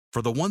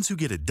For the ones who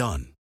get it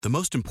done, the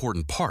most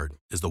important part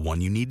is the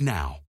one you need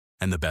now.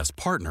 And the best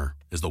partner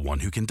is the one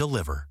who can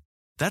deliver.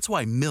 That's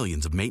why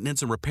millions of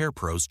maintenance and repair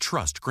pros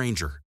trust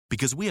Grainger,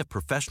 because we have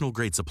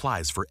professional-grade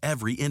supplies for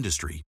every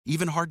industry,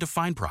 even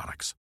hard-to-find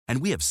products. And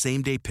we have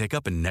same-day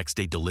pickup and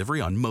next-day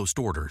delivery on most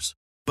orders.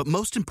 But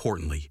most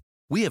importantly,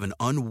 we have an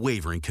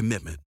unwavering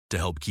commitment to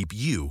help keep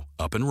you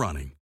up and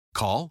running.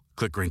 Call,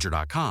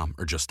 clickgrainger.com,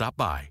 or just stop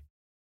by.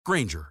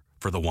 Grainger,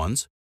 for the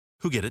ones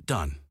who get it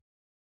done.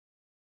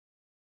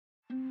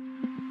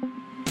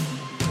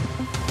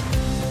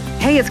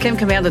 Hey, it's Kim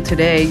Commando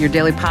Today, your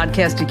daily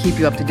podcast to keep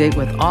you up to date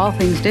with all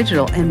things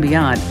digital and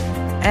beyond.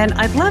 And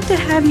I'd love to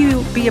have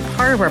you be a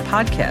part of our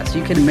podcast.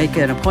 You can make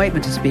an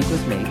appointment to speak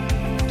with me.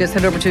 Just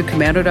head over to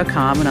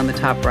commando.com, and on the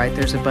top right,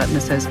 there's a button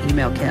that says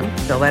Email Kim.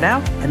 Fill that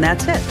out, and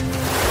that's it.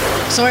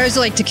 So I always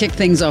like to kick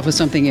things off with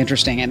something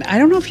interesting. And I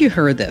don't know if you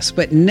heard this,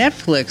 but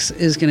Netflix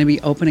is going to be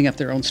opening up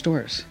their own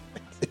stores.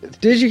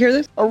 Did you hear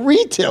this? A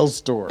retail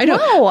store. I know.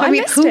 Oh, I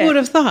mean, missed who it. would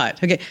have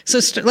thought? Okay, so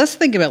let's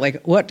think about,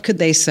 like, what could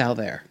they sell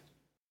there?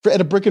 At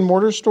a brick and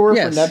mortar store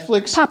Yes. for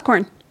Netflix?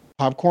 Popcorn.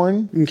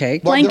 Popcorn? Okay.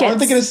 Well, Blankets. aren't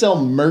they going to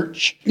sell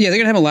merch? Yeah, they're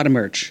going to have a lot of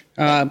merch.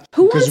 Who wants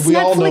Because we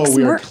all know Netflix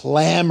we are merch?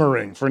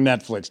 clamoring for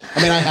Netflix.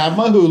 I mean, I have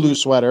my Hulu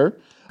sweater.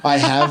 I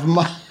have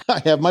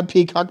my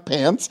peacock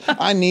pants.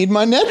 I need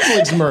my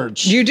Netflix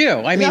merch. You do.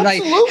 I mean,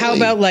 like, Absolutely. how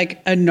about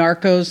like a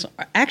Narcos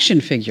action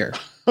figure?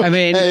 I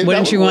mean, Okay,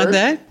 wouldn't that you would want work.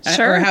 that?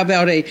 Sure. Or how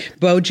about a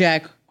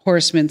BoJack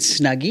Horseman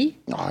Snuggie?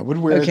 I would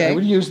wear Okay. I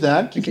would use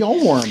that. Keep you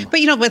all warm.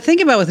 But think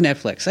about with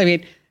Netflix. I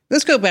mean,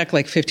 let's go back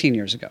like 15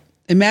 years ago.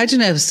 Imagine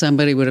if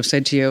somebody would have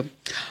said to you,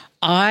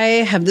 I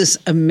have this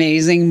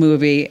amazing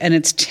movie and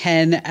it's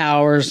 10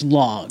 hours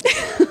long.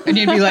 And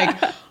you'd be like,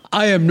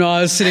 I am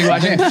not sitting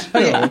watching it.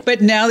 Okay. But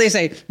now they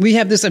say, we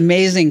have this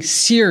amazing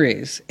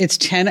series. It's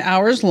 10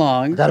 hours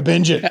long. Gotta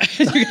binge it.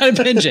 You got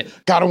to binge it.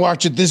 Gotta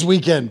watch it this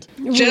weekend.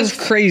 Just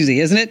crazy,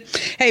 isn't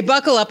it? Hey,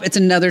 buckle up. It's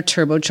another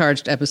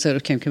turbocharged episode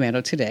of Kim Commando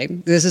Today.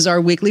 This is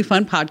our weekly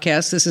fun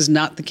podcast. This is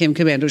not the Kim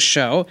Commando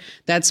show.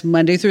 That's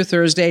Monday through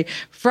Thursday.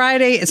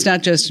 Friday, it's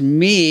not just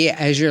me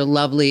as your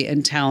lovely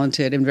and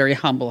talented and very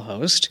humble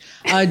host.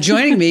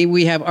 Joining me,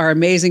 we have our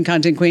amazing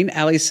content queen,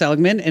 Allie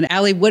Seligman. And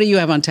Allie, what do you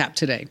have on tap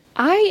today?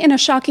 I, in a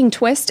shocking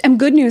twist, am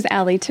Good News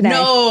Alley today.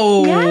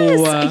 No.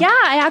 Yes. Yeah,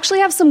 I actually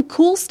have some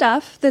cool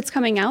stuff that's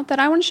coming out that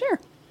I want to share.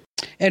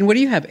 And what do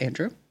you have,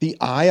 Andrew? The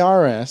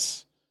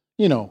IRS,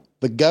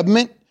 the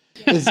government,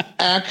 is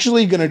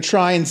actually going to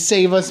try and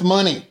save us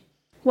money.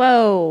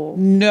 Whoa.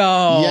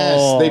 No.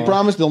 Yes, they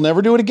promised they'll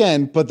never do it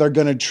again, but they're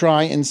going to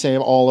try and save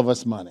all of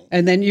us money.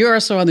 And then you're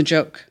also on the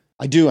joke.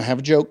 I do. I have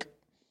a joke.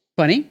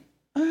 Funny?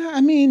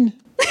 I mean,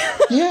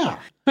 yeah.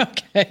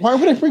 Okay. Why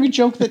would I bring a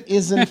joke that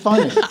isn't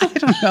funny? I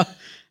don't know.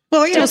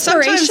 Well, sometimes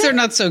Desperation? they're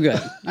not so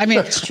good. I mean,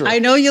 That's true. I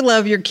know you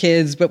love your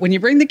kids, but when you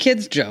bring the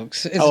kids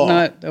jokes, it's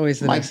not always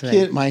the best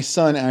thing. My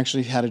son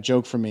actually had a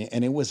joke for me,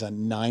 and it was a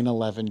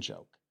 9/11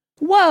 joke.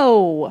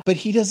 Whoa. But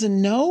he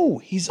doesn't know.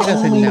 He's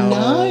doesn't only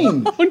know.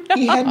 9.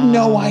 He had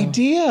no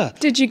idea.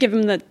 Did you give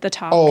him the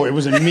talk? Oh, it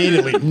was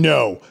immediately,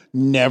 no,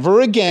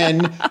 never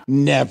again,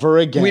 never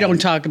again. We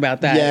don't talk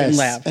about that and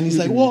laugh. And he's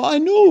like, well, I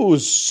know it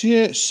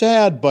was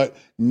sad, but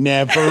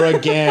never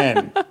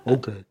again.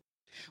 Okay.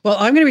 Well,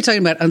 I'm going to be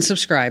talking about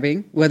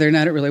unsubscribing, whether or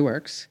not it really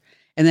works.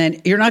 And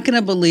then you're not going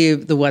to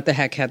believe the what the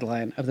heck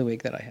headline of the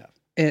week that I have.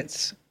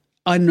 It's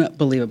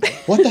unbelievable.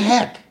 What the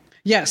heck?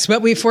 Yes,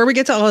 but before we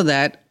get to all of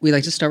that, we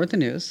like to start with the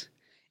news.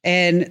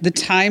 And the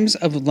Times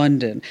of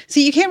London.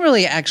 See, you can't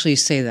really actually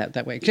say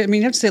that way. I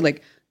mean, you have to say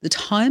like the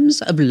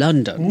Times of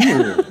London,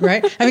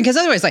 right? I mean, because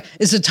otherwise, like,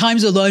 it's the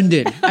Times of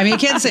London. I mean, you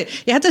can't say,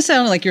 you have to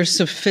sound like you're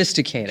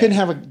sophisticated.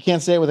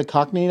 Can't say it with a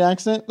Cockney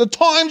accent. The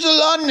Times of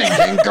London,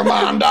 King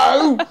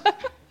Commando.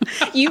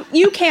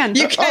 You can.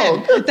 You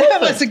can. Oh, good.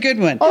 That's a good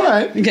one. All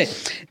right. Okay.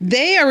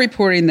 They are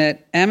reporting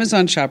that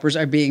Amazon shoppers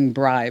are being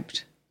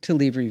bribed to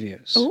leave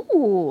reviews.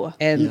 Ooh.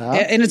 And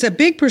it's a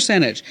big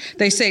percentage.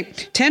 They say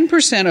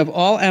 10% of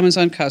all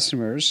Amazon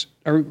customers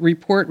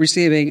report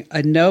receiving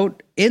a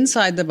note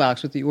inside the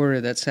box with the order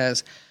that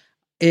says,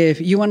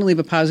 if you want to leave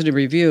a positive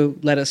review,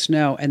 let us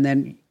know, and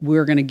then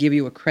we're going to give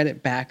you a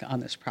credit back on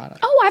this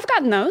product. Oh, I've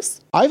gotten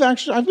those. I've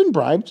been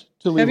bribed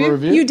to leave a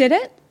review. You did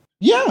it?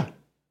 Yeah.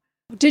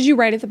 Did you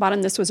write at the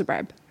bottom, this was a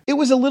bribe? It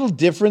was a little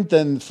different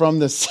than from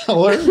the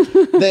seller.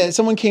 That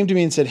someone came to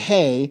me and said,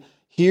 hey,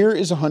 here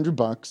is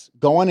 $100.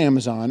 Go on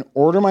Amazon,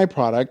 order my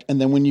product,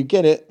 and then when you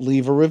get it,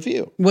 leave a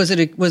review. Was it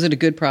a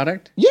good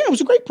product? Yeah, it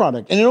was a great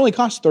product, and it only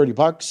cost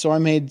 $30. So I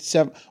made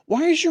 $7.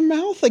 Why is your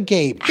mouth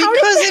agape? Because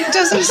it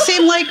doesn't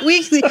seem like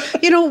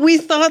we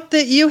thought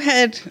that you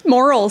had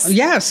Morals.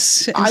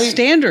 yes and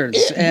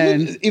standards.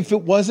 And If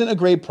it wasn't a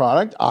great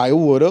product, I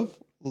would have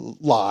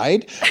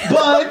lied,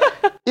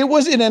 but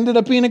it ended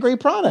up being a great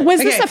product.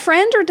 Was this a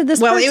friend or did this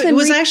person it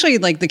was actually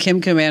like the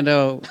Kim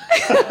Commando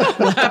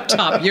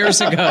laptop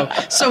years ago.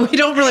 So we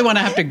don't really want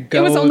to have to go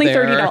It was only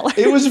there. $30.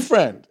 It was a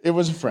friend. It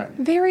was a friend.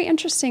 Very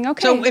interesting.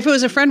 Okay. So if it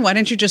was a friend, why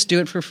didn't you just do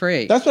it for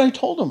free? That's what I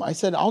told him. I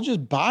said, I'll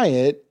just buy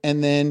it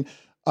and then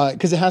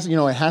Because it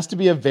has to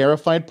be a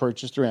verified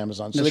purchase through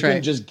Amazon. So That's they couldn't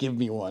right. just give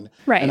me one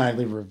Right. and I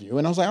leave a review.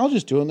 And I was like, I'll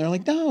just do it. And they're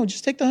like, no,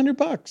 just take the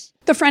 $100.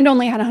 The friend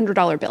only had a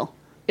 $100 bill,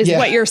 is Yeah,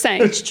 what you're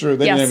saying. That's true.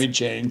 They Yes. didn't have any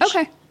change.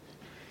 Okay.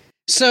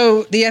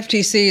 So the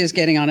FTC is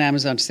getting on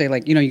Amazon to say,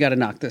 like, you got to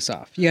knock this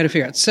off. You got to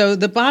figure out. So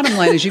the bottom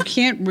line is you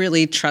can't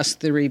really trust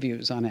the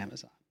reviews on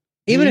Amazon.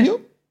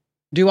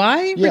 Do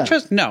I Yeah.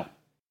 trust? No.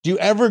 Do you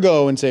ever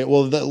go and say,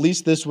 well, at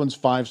least this one's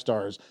 5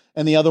 stars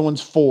and the other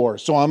one's 4,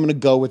 so I'm going to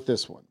go with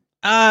this one?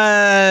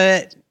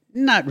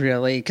 Not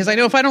really. Because I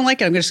know if I don't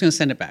like it, I'm just going to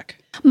send it back.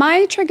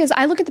 My trick is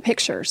I look at the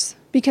pictures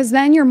because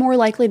then you're more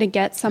likely to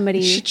get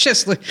somebody. She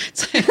just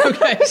it's like,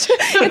 okay.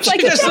 It's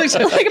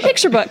like a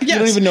picture book. You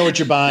don't even know what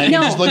you're buying. You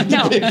just look at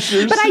the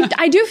pictures. But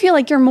I do feel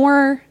like you're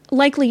more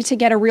likely to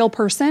get a real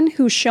person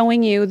who's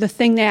showing you the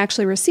thing they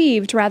actually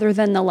received rather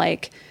than the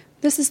like,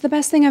 this is the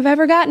best thing I've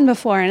ever gotten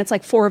before. And it's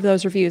like 4 of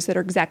those reviews that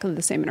are exactly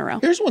the same in a row.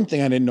 Here's one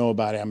thing I didn't know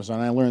about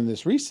Amazon. I learned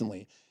this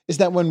recently, is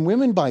that when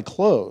women buy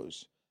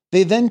clothes,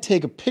 they then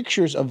take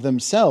pictures of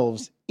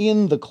themselves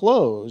in the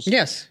clothes.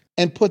 Yes.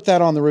 And put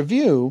that on the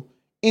review,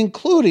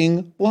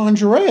 including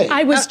lingerie.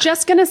 I was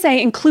just going to say,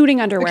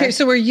 including underwear. Okay,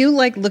 so were you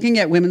like looking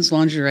at women's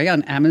lingerie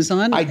on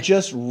Amazon? I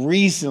just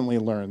recently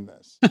learned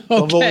this. I've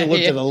only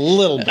looked at a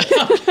little bit.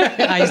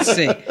 I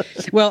see.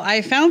 Well,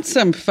 I found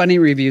some funny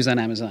reviews on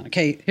Amazon.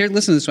 Okay, here,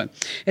 listen to this one.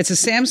 It's a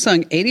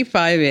Samsung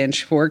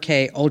 85-inch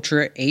 4K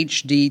Ultra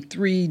HD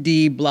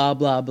 3D blah,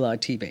 blah, blah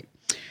TV.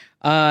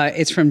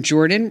 It's from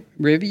Jordan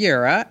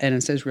Riviera, and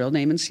it says real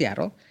name in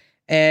Seattle.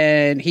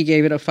 And he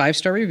gave it a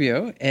 5-star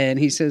review, and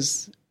he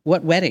says,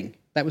 what wedding?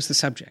 That was the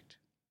subject.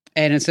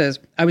 And it says,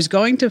 I was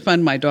going to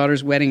fund my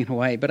daughter's wedding in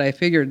Hawaii, but I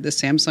figured the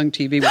Samsung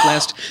TV would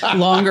last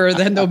longer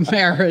than the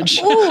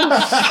marriage.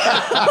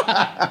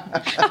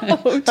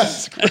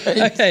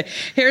 Okay,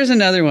 here's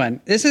another one.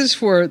 This is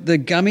for the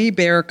Gummy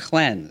Bear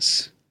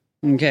Cleanse.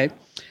 Okay.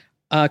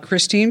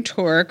 Christine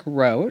Torek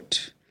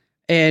wrote,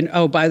 and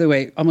oh, by the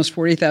way, almost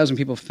 40,000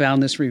 people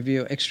found this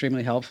review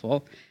extremely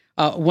helpful.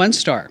 1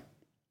 star.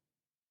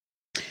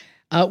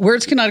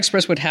 Words cannot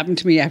express what happened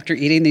to me after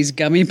eating these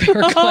gummy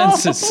bear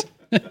cleanses.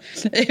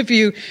 If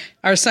you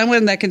are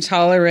someone that can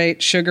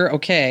tolerate sugar,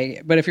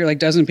 okay. But if you're like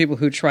dozen people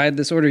who tried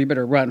this order, you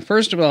better run.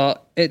 First of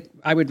all,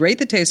 I would rate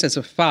the taste as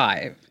a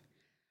 5.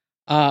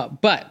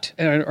 But,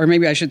 or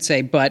maybe I should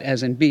say but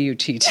as in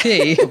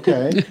B-U-T-T.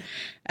 Okay.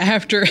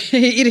 After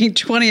eating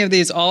 20 of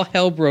these, all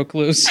hell broke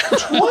loose.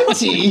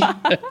 20?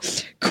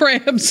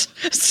 Cramps,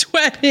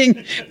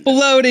 sweating,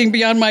 bloating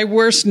beyond my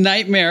worst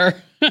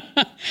nightmare.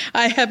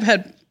 I have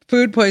had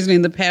food poisoning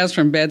in the past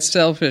from bad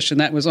shellfish, and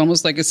that was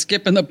almost like a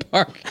skip in the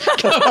park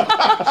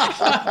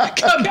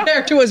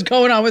compared to what's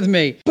going on with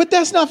me. But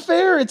that's not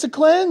fair. It's a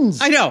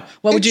cleanse. I know.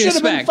 What would you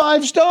expect? It should have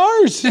been 5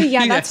 stars.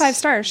 Yeah, that's 5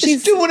 stars. She's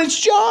She's doing its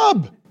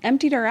job.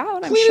 emptied her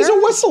out, I'm Clean sure. as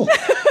a whistle.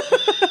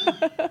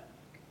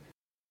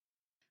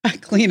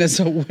 Clean as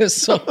a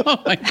whistle.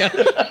 Oh my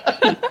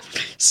God.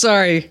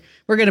 Sorry.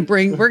 We're gonna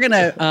bring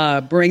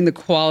the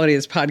quality of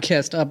this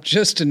podcast up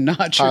just a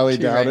notch. Highly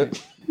doubt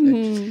it.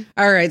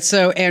 All right.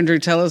 So Andrew,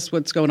 tell us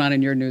what's going on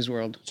in your news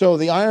world. So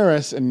the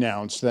IRS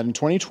announced that in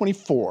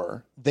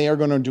 2024, they are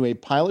going to do a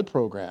pilot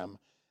program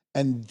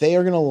and they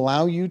are going to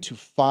allow you to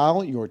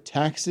file your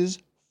taxes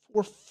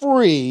for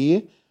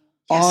free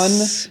on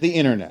the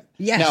internet.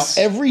 Yes.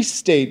 Now, every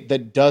state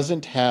that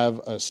doesn't have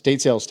a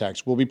state sales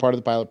tax will be part of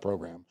the pilot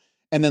program.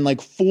 And then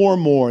like 4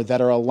 more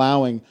that are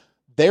allowing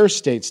their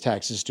state's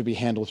taxes to be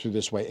handled through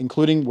this way,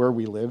 including where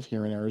we live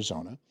here in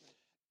Arizona.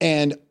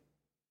 And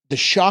the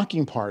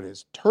shocking part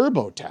is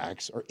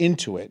TurboTax or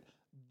Intuit.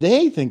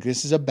 They think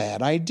this is a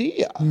bad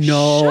idea.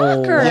 No.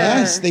 Shocker.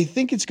 Yes, they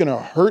think it's going to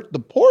hurt the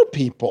poor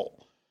people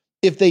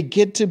if they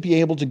get to be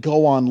able to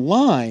go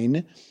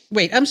online.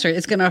 Wait, I'm sorry.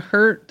 It's going to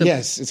hurt the...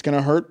 Yes, it's going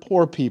to hurt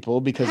poor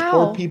people because How?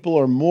 poor people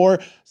are more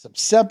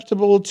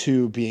susceptible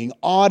to being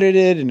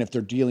audited. And if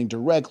they're dealing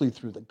directly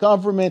through the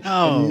government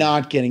and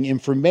not getting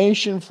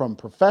information from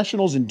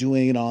professionals and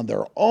doing it on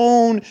their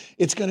own,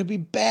 it's going to be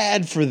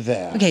bad for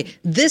them. Okay,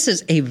 this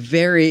is a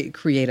very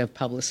creative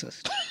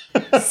publicist.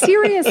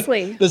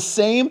 Seriously. The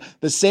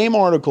same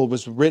article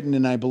was written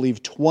in, I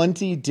believe,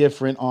 20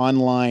 different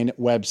online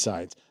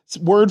websites.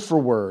 Word for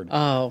word,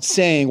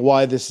 saying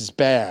why this is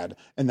bad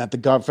and that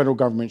the federal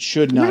government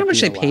should not. How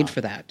much be they paid allowed.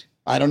 for that?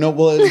 I don't know.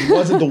 Well, it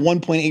wasn't the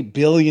 $1.8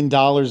 billion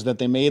that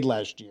they made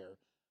last year.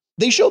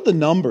 They showed the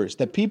numbers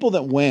that people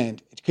that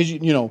went, because,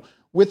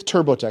 with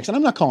TurboTax, and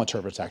I'm not calling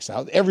TurboTax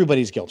out.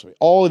 Everybody's guilty.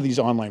 All of these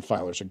online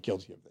filers are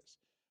guilty of this.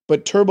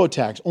 But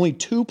TurboTax, only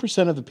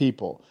 2% of the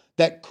people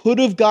that could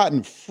have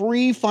gotten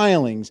free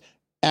filings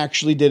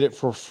actually did it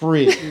for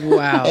free.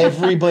 Wow.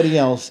 Everybody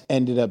else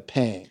ended up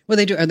paying. What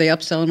they do? Are they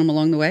upselling them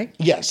along the way?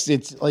 Yes,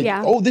 it's like,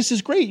 Yeah. oh, this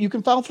is great. You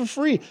can file for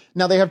free.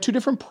 Now they have 2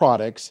 different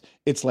products.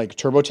 It's like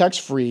TurboTax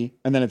free,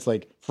 and then it's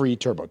like free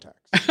TurboTax.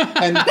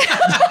 And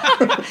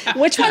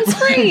Which one's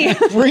free?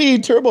 free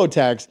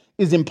TurboTax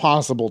is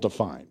impossible to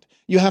find.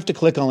 You have to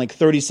click on like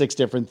 36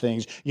 different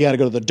things. You got to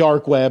go to the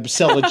dark web,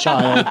 sell a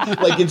child.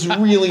 Like it's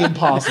really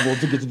impossible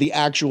to get to the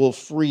actual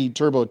free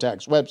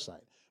TurboTax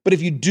website. But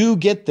if you do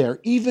get there,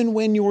 even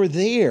when you're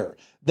there,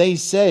 they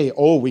say,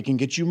 oh, we can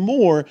get you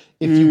more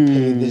if you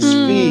pay this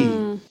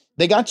fee.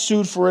 They got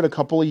sued for it a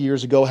couple of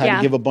years ago, had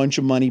to give a bunch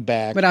of money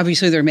back. But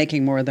obviously they're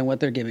making more than what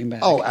they're giving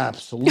back. Oh,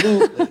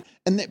 absolutely.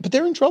 But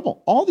they're in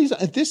trouble.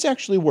 If this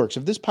actually works,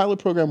 if this pilot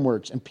program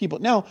works and people,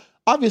 now,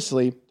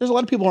 obviously, there's a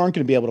lot of people who aren't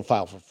going to be able to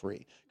file for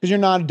free because you're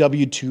not a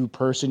W-2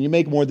 person. You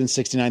make more than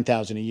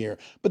 $69,000 a year.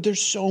 But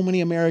there's so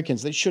many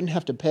Americans, they shouldn't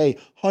have to pay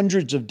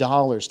hundreds of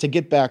dollars to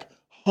get back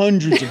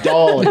hundreds of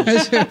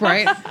dollars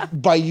right?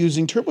 by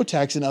using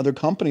TurboTax and other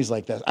companies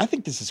like that. I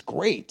think this is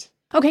great.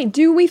 Okay,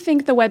 do we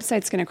think the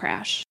website's going to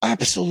crash?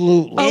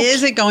 Absolutely.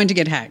 Is it going to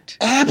get hacked?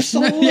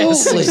 Absolutely.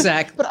 Yes,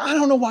 exactly. But I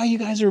don't know why you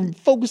guys are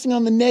focusing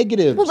on the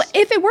negatives. Well,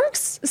 if it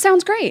works,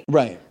 sounds great.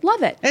 Right.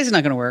 Love it. It's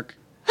not going to work.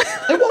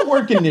 It won't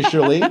work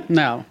initially.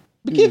 No.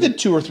 But give it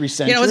 2 or 3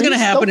 centuries. What's going to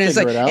happen is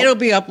They'll figure it out. it'll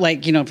be up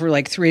for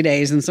like 3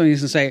 days, and somebody's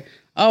going to say,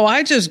 oh,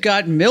 I just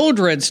got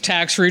Mildred's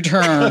tax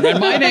return, and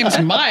my name's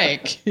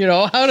Mike.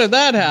 How did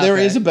that happen? There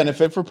is a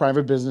benefit for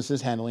private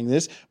businesses handling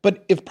this,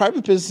 but if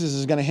private businesses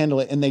is going to handle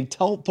it, and they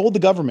told the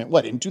government,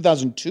 in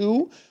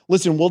 2002,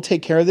 listen, we'll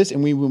take care of this,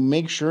 and we will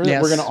make sure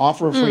that we're going to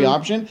offer a free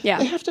option. Yeah.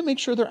 They have to make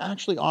sure they're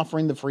actually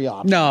offering the free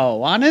option.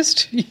 No,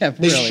 honest? Yeah,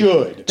 They really.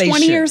 should.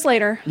 20 years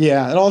later.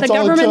 Yeah. And The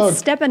government's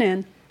stepping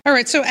in. All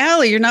right, so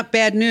Allie, you're not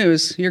bad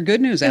news. You're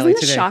good news, Allie,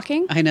 Isn't this today.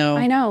 shocking? I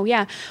know,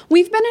 yeah.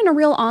 We've been in a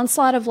real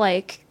onslaught of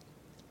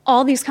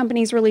all these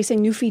companies releasing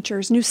new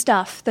features, new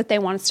stuff that they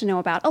want us to know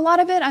about. A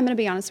lot of it, I'm going to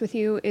be honest with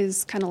you,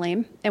 is kind of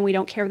lame, and we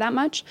don't care that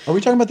much. Are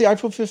we talking about the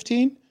iPhone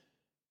 15?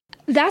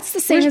 That's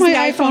the same Where's as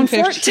my the iPhone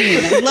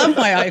 14. I love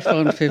my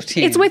iPhone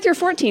 15. It's with your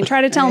 14.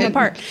 Try to tell them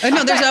apart. No,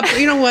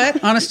 you know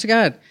what? Honest to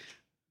God.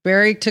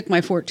 Barry took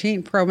my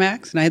 14 Pro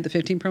Max, and I had the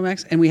 15 Pro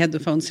Max, and we had the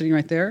phone sitting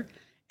right there.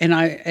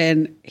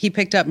 And he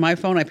picked up my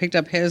phone, I picked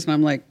up his, and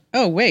I'm like,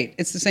 oh, wait,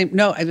 it's the same.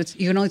 No,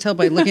 you can only tell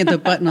by looking at the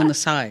button on the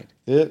side.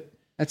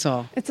 That's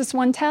all. It's this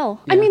one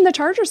tell. Yeah. I mean, the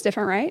charger's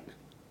different, right?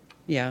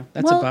 Yeah,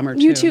 that's a bummer,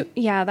 too. You too.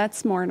 Yeah,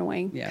 that's more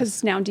annoying. Yes.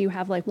 Because now do you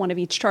have one of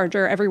each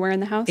charger everywhere in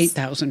the house?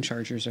 8,000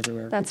 chargers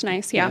everywhere. That's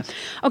nice, yeah. Yes.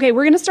 Okay,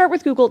 we're going to start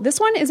with Google. This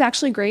one is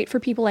actually great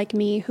for people like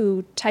me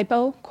who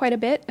typo quite a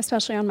bit,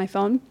 especially on my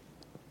phone.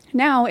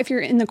 Now, if you're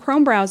in the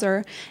Chrome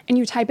browser and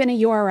you type in a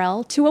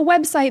URL to a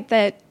website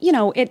that,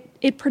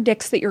 it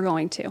predicts that you're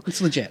going to.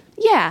 It's legit.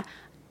 Yeah.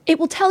 It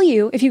will tell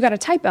you if you got a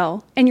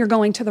typo and you're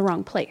going to the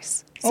wrong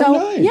place. So,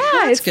 nice. yeah,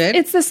 That's good.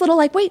 It's this little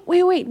wait,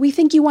 we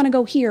think you want to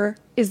go here.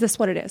 Is this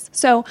what it is?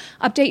 So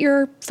update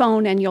your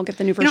phone and you'll get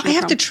the new version. I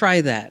have to of Chrome.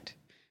 try that.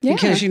 Yeah.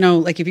 Because,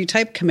 if you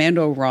type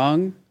commando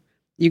wrong,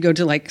 you go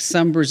to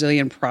some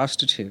Brazilian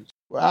prostitute.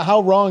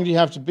 How wrong do you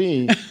have to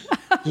be?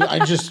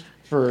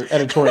 For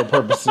editorial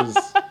purposes.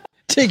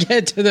 To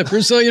get to the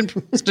Brazilian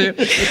prostitute.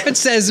 It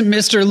says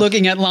Mr.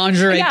 looking at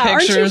lingerie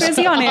Aren't you pictures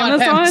busy on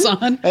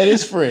Amazon? It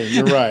is free.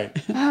 You're right.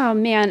 Oh,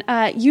 man.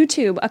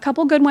 YouTube, a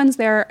couple good ones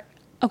there.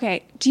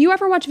 Okay. Do you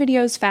ever watch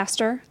videos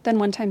faster than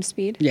 1x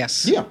speed?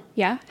 Yes. Yeah.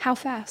 Yeah? How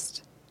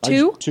fast?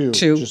 2? Two.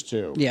 Two. Just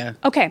 2. Yeah.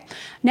 Okay.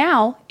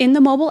 Now, in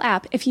the mobile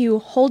app, if you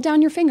hold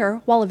down your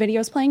finger while a video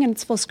is playing and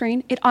it's full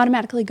screen, it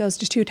automatically goes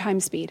to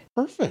 2x speed.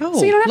 Perfect. Oh,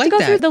 So you don't have to go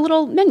that. through the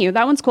little menu.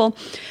 That one's cool.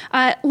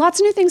 Lots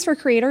of new things for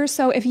creators.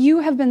 So if you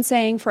have been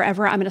saying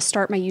forever, I'm going to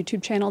start my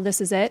YouTube channel, this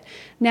is it.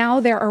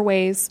 Now there are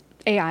ways,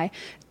 AI,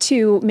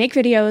 to make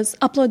videos,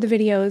 upload the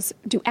videos,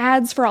 do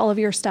ads for all of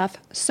your stuff.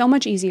 So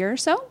much easier.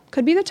 So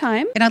could be the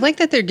time. And I like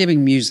that they're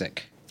giving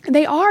music.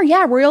 They are,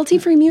 yeah,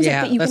 royalty-free music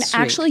Yeah, that you can that's sweet.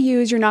 actually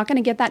use. You're not going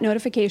to get that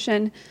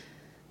notification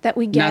that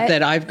we get. Not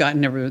that I've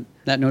gotten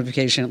that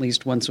notification at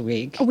least once a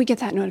week. Oh, we get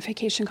that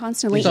notification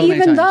constantly, So many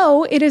even times.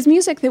 though it is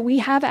music that we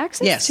have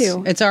access Yes,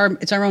 to. it's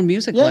our own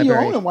music Yeah, you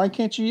library. own it. Why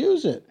can't you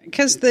use it?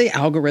 Because the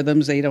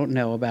algorithms, they don't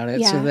know about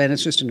it, so Yeah. then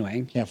it's just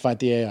annoying. Can't fight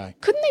the AI.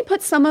 Couldn't they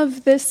put some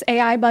of this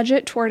AI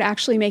budget toward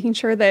actually making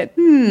sure that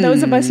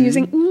those of us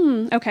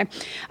using... okay.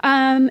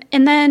 And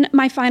then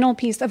my final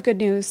piece of good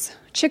news.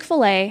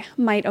 Chick-fil-A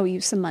might owe you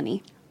some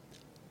money.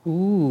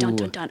 Ooh. Dun,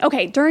 dun, dun.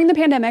 Okay, during the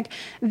pandemic,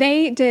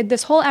 they did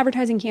this whole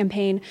advertising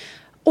campaign.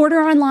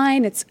 Order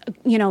online, it's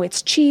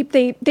cheap.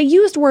 They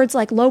used words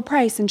like low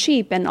price and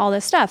cheap and all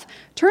this stuff.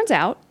 Turns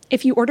out,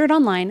 if you ordered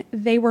online,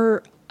 they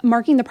were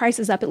marking the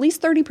prices up at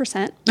least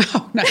 30%.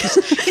 Oh,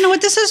 nice. You know what?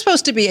 This is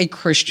supposed to be a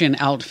Christian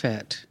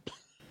outfit.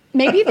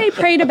 Maybe they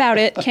prayed about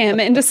it, Kim,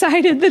 and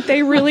decided that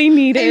they really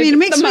needed It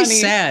makes the me money.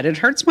 sad. It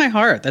hurts my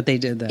heart that they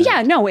did that.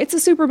 Yeah, no, it's a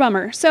super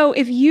bummer. So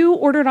if you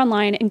ordered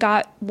online and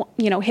got,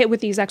 hit with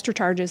these extra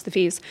charges, the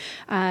fees,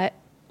 they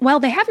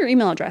have your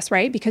email address,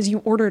 right? Because you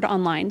ordered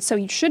online. So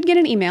you should get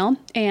an email,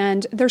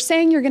 and they're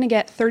saying you're going to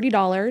get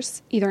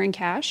 $30 either in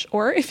cash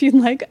or if you'd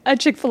like a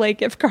Chick-fil-A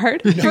gift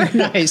card.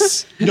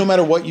 Nice. No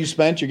matter what you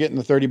spent, you're getting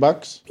the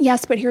 $30.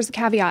 Yes, but here's the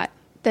caveat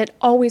that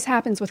always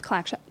happens with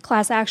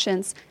class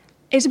actions.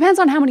 It depends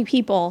on how many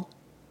people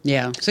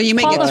Yeah. So you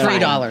may get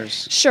Qualified.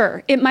 $3.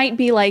 Sure. It might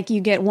be like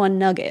you get one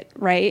nugget,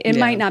 right? It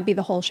might not be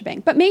the whole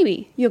shebang, but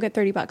maybe you'll get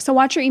 $30. So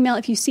watch your email.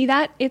 If you see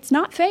that, it's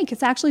not fake.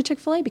 It's actually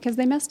Chick-fil-A because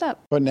they messed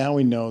up. But now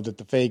we know that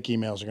the fake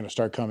emails are going to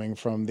start coming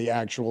from the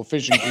actual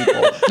fishing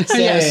people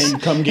saying,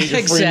 come get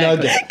your free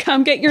nugget.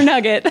 Come get your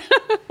nugget.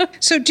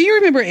 So do you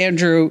remember,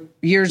 Andrew,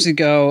 years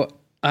ago,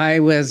 I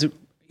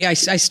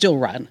still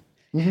run.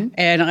 Mm-hmm.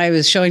 And I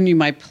was showing you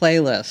my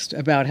playlist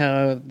about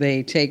how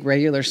they take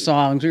regular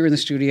songs. We were in the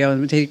studio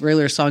and they take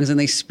regular songs and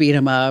they speed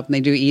them up and they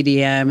do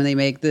EDM and they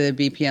make the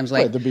BPMs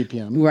like the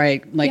BPM.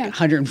 Right, like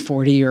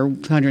 140 or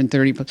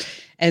 130.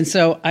 And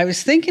so I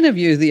was thinking of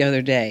you the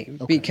other day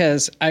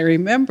because I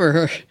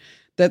remember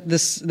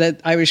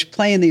that I was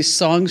playing these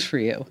songs for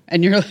you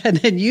and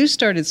then you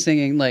started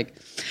singing like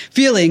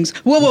feelings.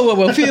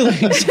 Whoa,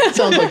 feelings.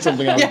 Sounds like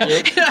something I would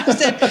do. I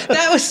said,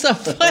 that was the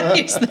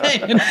funniest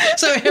thing.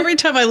 So every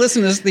time I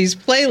listen to these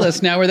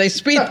playlists now where they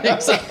speed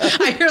things up,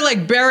 I hear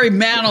like Barry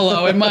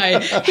Manilow in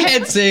my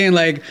head saying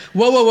like,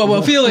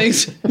 whoa,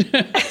 feelings.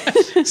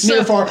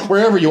 Near, far,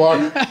 wherever you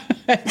are.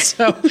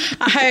 So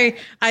I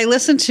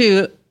listen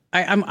to,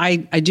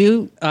 I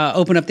do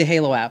open up the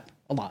Halo app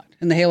a lot.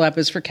 And the Halo app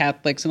is for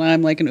Catholics, and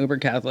I'm like an uber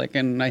Catholic,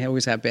 and I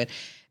always have been.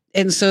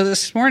 And so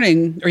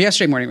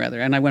yesterday morning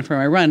rather, and I went for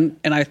my run,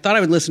 and I thought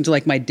I would listen to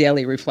like my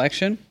daily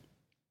reflection.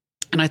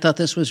 And I thought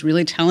this was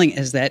really telling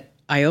is that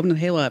I opened the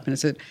Halo app and it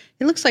said,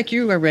 it looks like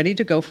you are ready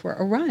to go for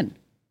a run.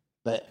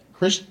 The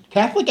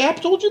Catholic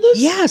app told you this?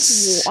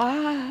 Yes.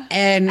 Wow.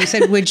 And it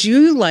said, would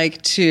you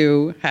like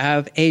to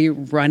have a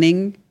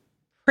running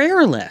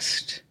prayer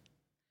list?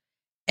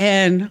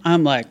 And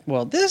I'm like,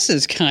 well, this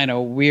is kind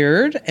of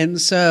weird. And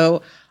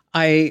so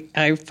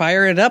I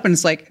fire it up and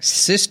it's like,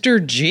 Sister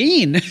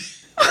Jean.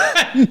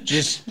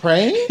 Just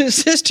praying?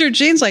 Sister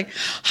Jean's like,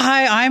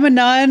 hi, I'm a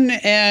nun.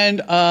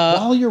 And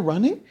while you're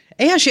running?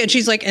 Yeah,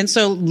 she's like, and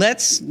so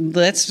let's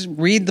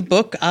read the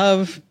book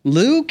of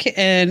Luke.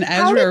 And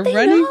as we're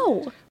running.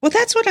 Know? Well,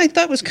 that's what I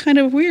thought was kind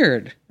of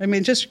weird. I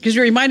mean, just because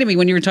you reminded me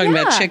when you were talking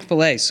about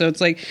Chick-fil-A. So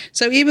it's like,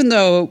 so even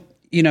though,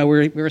 you know,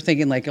 we were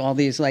thinking like all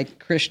these like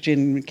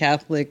Christian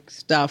Catholic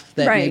stuff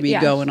that may be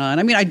going on.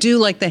 I mean, I do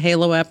like the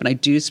Halo app and I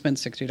do spend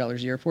 $60 a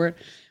year for it.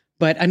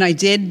 And I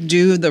did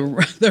do the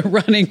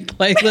running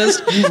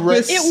playlist.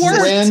 It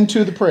worked. Ran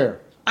to the prayer.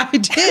 I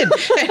did.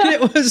 And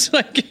it was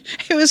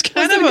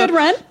kind of a good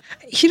run.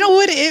 You know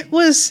what? It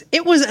was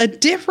a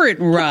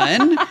different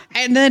run.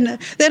 And then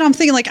I'm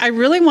thinking like, I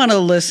really want to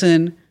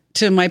listen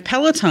to my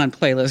Peloton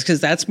playlist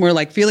because that's more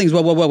like feelings,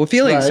 whoa,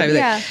 feelings type of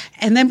thing.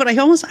 And then, but I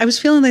was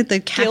feeling like the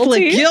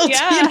Catholic guilt,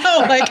 you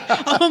know, like,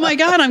 oh my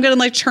God, I'm going to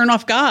like turn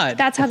off God.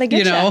 That's how they get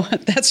you. know,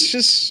 that's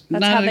just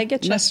how they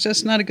get you. That's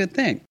just not a good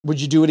thing. Would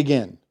you do it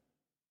again?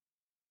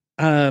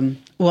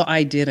 Well,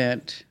 I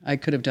didn't. I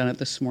could have done it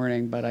this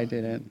morning, but I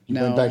didn't. You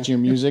went back to your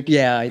music?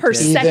 Yeah, I Her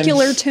did.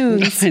 secular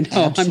tunes. I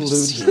know.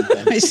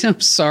 Absolutely. I'm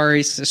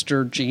sorry,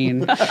 Sister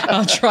Jean.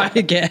 I'll try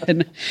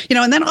again. You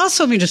know, and then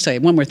also, let me just say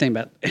one more thing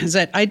about it, is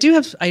that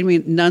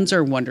nuns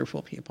are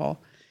wonderful people.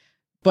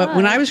 But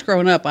when I was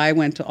growing up, I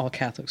went to all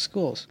Catholic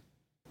schools.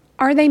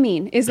 Are they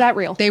mean? Is that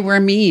real? They were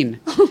mean.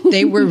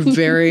 They were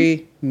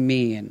very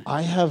mean.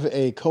 I have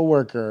a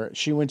coworker.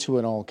 She went to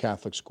an all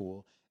Catholic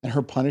school. And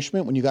her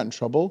punishment when you got in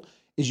trouble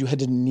is you had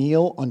to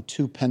kneel on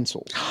 2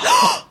 pencils.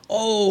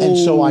 And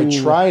so I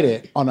tried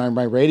it on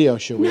my radio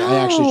show. I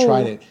actually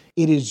tried it.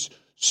 It is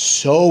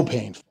so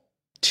painful.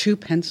 2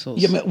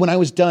 pencils. Yeah, when I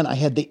was done, I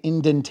had the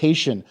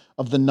indentation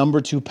of the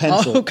number 2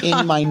 pencil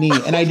in my knee.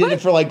 And I did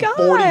it for like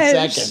 40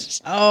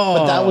 seconds.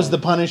 But that was the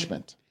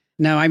punishment.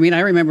 No, I mean,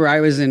 I remember I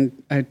was in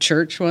a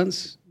church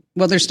once.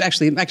 Well, there's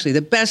actually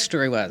the best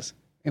story was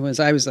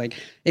I was like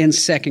in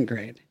 2nd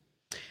grade.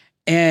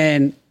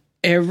 And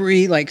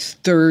every like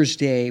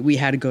Thursday we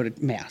had to go to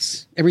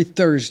mass. Every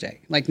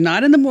Thursday, like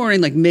not in the morning,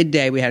 like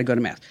midday we had to go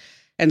to mass.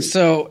 And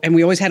so, and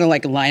we always had to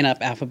like line up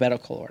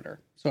alphabetical order.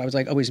 So I was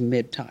like always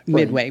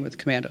midway with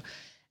commando.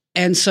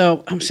 And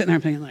so I'm sitting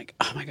there thinking like,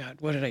 oh my God,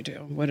 what did I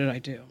do? What did I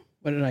do?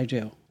 What did I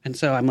do? And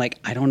so I'm like,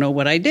 I don't know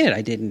what I did.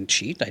 I didn't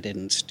cheat. I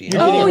didn't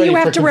steal. Oh, you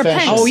have to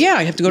repent. Oh yeah,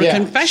 I have to go to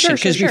confession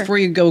because sure. before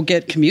you go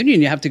get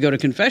communion, you have to go to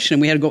confession.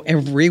 And we had to go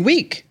every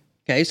week.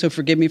 Okay, so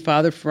forgive me,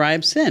 Father, for I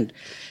have sinned.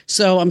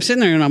 So I'm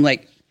sitting there and I'm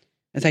like,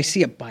 as I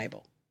see a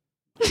Bible,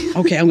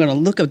 okay, I'm going to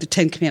look up the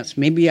 10 Commandments.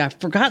 Maybe I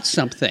forgot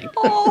something.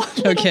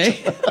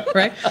 Okay,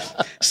 right?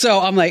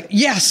 So I'm like,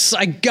 yes,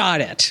 I got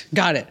it.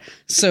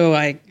 So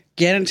I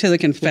get into the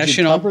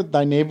confessional. Did you cover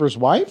thy neighbor's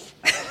wife?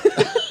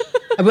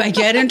 I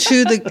get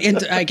into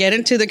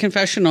the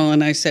confessional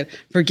and I said,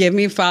 forgive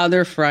me,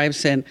 Father, for I have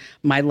sinned.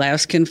 My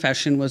last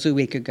confession was a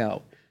week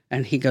ago.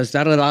 And he goes,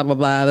 da da da blah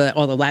blah,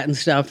 all the Latin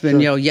stuff. And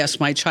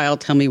yes, my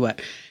child, tell me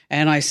what.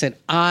 And I said,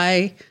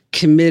 I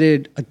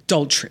committed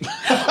adultery.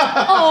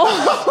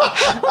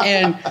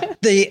 And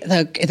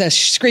the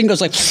screen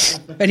goes like,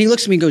 and he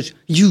looks at me and goes,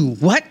 you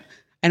what?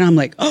 And I'm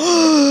like,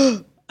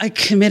 oh, I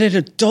committed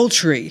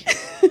adultery.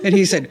 And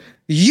he said,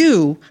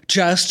 you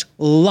just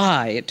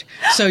lied.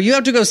 So you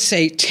have to go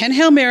say 10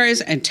 Hail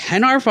Marys and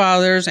 10 Our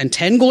Fathers and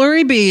 10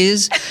 Glory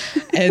Bees.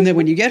 And then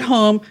when you get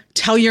home,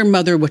 tell your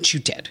mother what you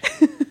did.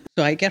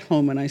 So I get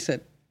home and I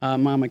said,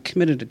 Mom, I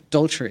committed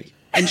adultery.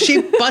 And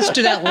she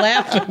busted out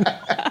laughing.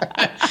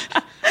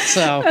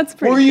 So That's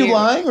pretty Were you cute.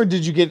 lying, or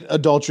did you get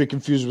adultery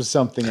confused with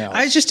something else?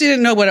 I just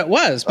didn't know what it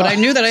was, but I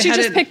knew that I She had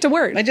just picked a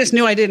word. I just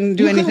knew I didn't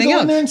do you couldn't anything go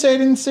else. in there and say I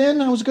didn't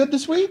sin. I was good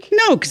this week.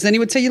 No, because then he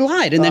would say you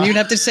lied. And then you'd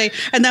have to say,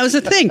 and that was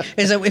the thing,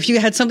 is that if you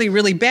had something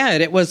really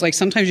bad, it was like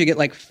sometimes you get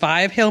like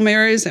 5 Hail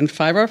Marys and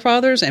 5 Our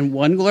Fathers and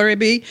 1 Glory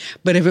Be.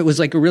 But if it was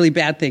like a really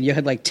bad thing, you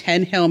had like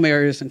 10 Hail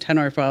Marys and 10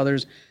 Our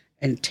Fathers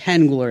and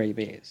 10 Glory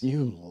Bees.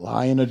 You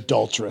lying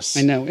adulteress.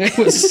 I know. It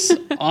was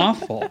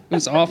awful. It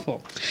was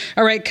awful.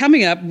 All right,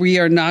 coming up, we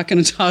are not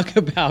going to talk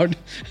about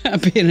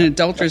being an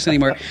adulteress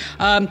anymore.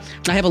 I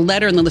have a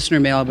letter in the listener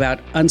mail about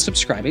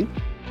unsubscribing.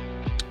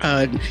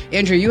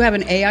 Andrew, you have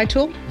an AI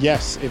tool?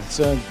 Yes, it's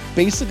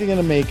basically going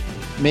to make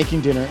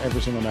making dinner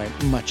every single night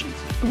much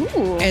easier.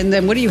 Ooh. And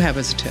then what do you have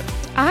as a tip?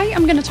 I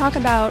am going to talk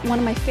about one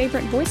of my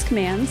favorite voice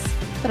commands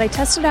that I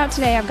tested out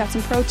today. I've got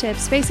some pro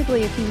tips.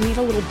 Basically, if you need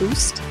a little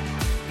boost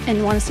and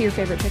you want to see your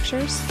favorite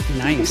pictures, you can do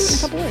it in a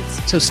Nice. couple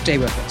words. So stay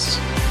with us.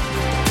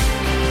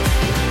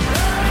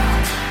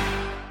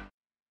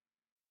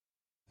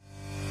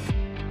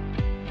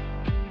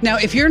 Now,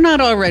 if you're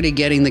not already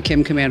getting the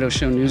Kim Komando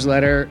Show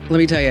newsletter, let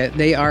me tell you,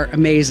 they are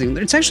amazing.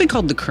 It's actually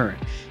called The Current.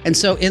 And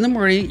so in the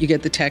morning, you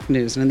get the tech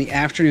news, and in the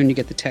afternoon, you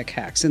get the tech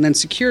hacks, and then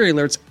security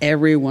alerts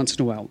every once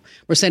in a while.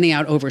 We're sending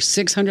out over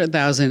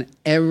 600,000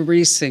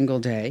 every single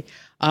day.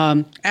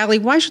 Allie,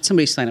 why should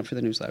somebody sign up for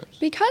the newsletters?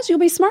 Because you'll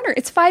be smarter.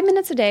 It's 5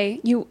 minutes a day.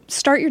 You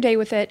start your day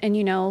with it, and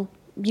you know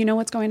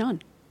what's going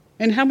on.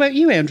 And how about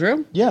you,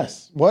 Andrew?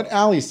 Yes, what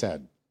Allie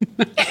said.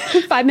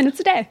 5 minutes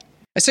a day.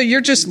 So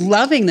you're just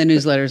loving the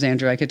newsletters,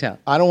 Andrew, I could tell.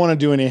 I don't want to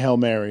do any Hail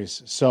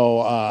Marys,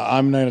 so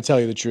I'm going to tell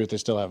you the truth. I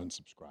still haven't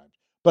subscribed.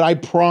 But I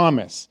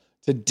promise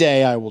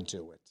today I will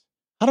do it.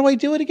 How do I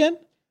do it again?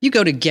 You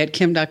go to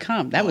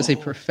getkim.com. That was a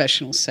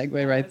professional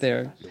segue right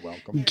there. You're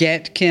welcome.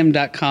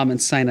 Getkim.com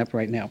and sign up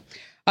right now.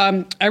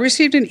 I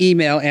received an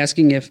email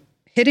asking if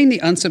hitting the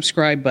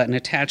unsubscribe button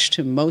attached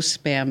to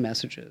most spam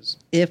messages,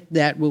 if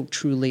that will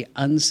truly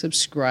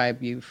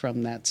unsubscribe you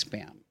from that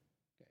spam.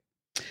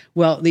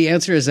 Well, the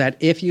answer is that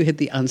if you hit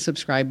the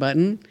unsubscribe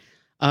button,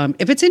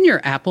 if it's in your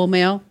Apple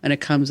mail and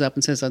it comes up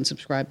and says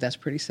unsubscribe, that's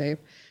pretty safe.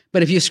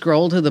 But if you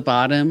scroll to the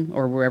bottom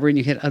or wherever and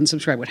you hit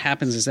unsubscribe, what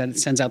happens is that it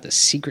sends out this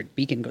secret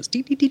beacon, goes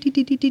dee, dee, dee, dee,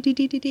 dee, dee, dee,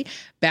 dee, dee, dee,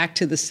 back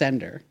to the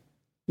sender.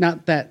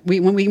 Not that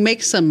when we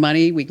make some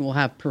money, we will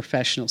have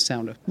professional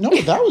sound of. No,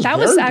 that was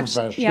very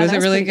professional. Yeah, Was that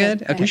it really pretty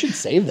good? Okay. We should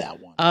save that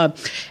one.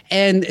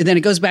 And then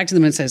it goes back to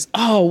them and says,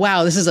 oh,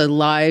 wow, this is a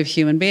live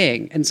human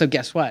being. And so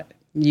guess what?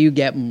 You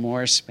get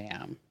more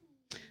spam.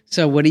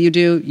 So what do?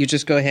 You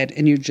just go ahead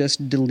and you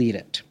just delete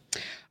it.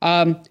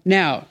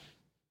 Now,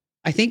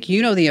 I think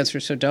you know the answer,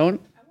 so don't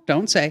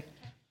say.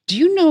 Do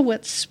you know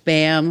what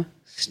spam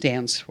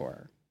stands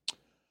for?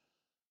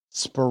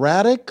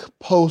 Sporadic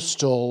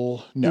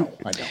postal. No,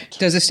 I don't.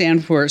 Does it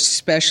stand for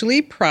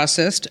specially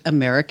processed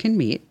American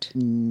meat?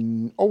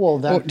 Oh, well, Or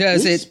that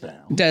does is it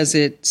spam. does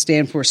it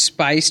stand for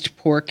spiced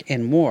pork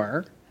and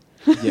more?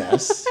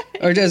 Yes.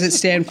 Or does it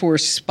stand for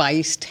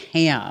spiced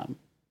ham?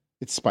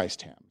 It's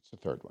spiced ham. It's the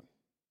third one.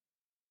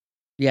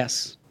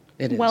 Yes,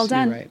 it is. Well You're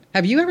done. right.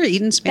 Have you ever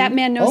eaten spam? That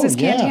man knows Oh, his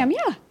canned yeah. ham.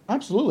 Yeah.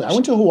 Absolutely. I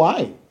went to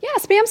Hawaii. Yeah,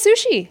 spam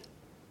sushi.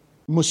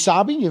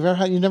 Musabi?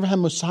 You never had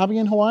musabi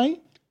in Hawaii?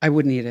 I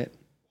wouldn't eat it.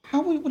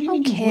 What do you Oh,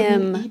 mean you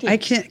Kim. wouldn't eat it? I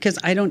can't because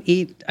I don't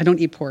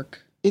eat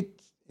pork.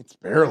 It's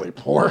barely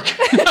pork.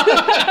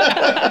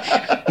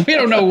 We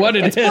don't know what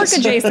it is. Pork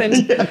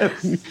adjacent.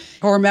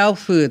 Hormel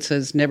Foods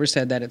has never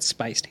said that it's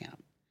spiced ham,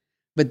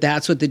 but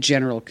that's what the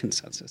general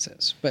consensus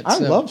is. But I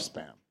so- love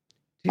spam.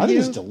 Do I think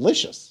it's you?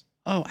 delicious.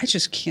 Oh, I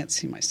just can't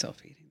see myself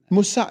eating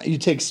that. You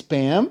take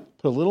spam,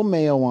 put a little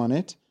mayo on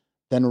it,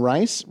 then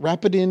rice,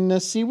 wrap it in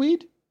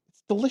seaweed.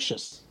 It's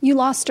delicious. You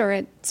lost her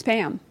at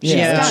spam.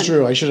 Yeah. That's done.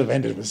 true. I should have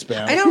ended with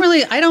spam.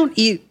 I don't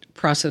eat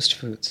processed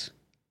foods.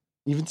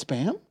 Even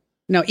spam?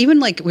 No, even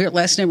like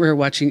last night we were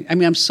watching. I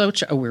mean, I'm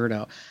such a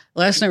weirdo.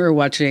 Last night we were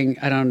watching.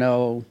 I don't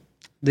know,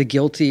 The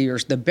Guilty or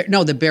the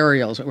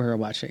Burials. What we were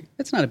watching.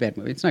 It's not a bad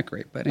movie. It's not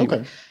great, but anyway.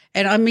 Okay.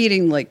 And I'm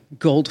eating like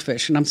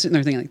goldfish, and I'm sitting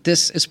there thinking, like,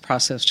 this is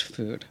processed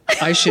food.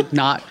 I should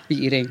not be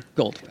eating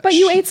goldfish. But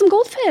you ate some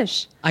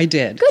goldfish. I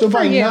did. Good So for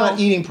by you. not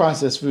eating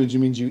processed foods, you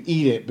mean you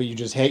eat it, but you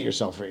just hate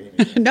yourself for eating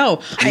it.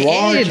 No, I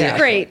are ate it. Catholic.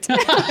 Great.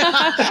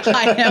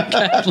 I am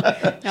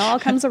Catholic. It all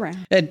comes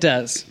around. It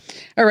does.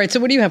 All right. So,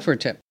 what do you have for a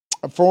tip?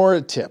 For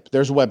a tip,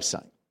 there's a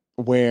website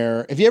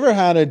where if you ever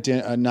had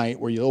a night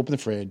where you open the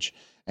fridge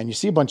and you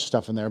see a bunch of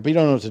stuff in there, but you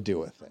don't know what to do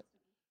with it,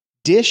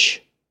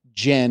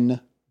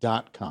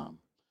 dishgen.com.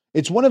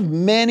 It's one of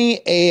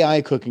many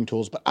AI cooking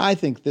tools, but I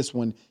think this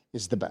one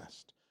is the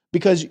best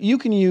because you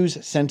can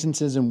use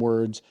sentences and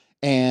words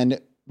and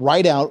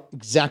write out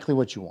exactly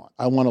what you want.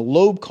 I want a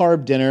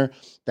low-carb dinner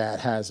that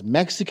has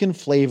Mexican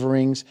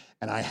flavorings,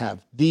 and I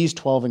have these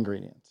 12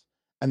 ingredients.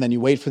 And then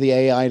you wait for the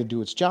AI to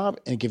do its job,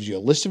 and it gives you a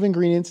list of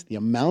ingredients, the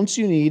amounts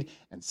you need,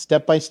 and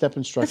step-by-step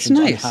instructions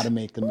on how to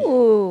make the meal.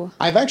 Ooh.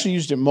 I've actually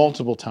used it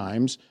multiple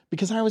times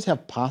because I always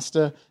have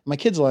pasta. My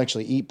kids will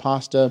actually eat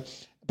pasta,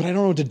 but I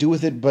don't know what to do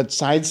with it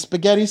besides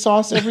spaghetti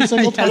sauce every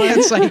single time.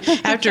 It's like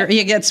after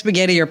you get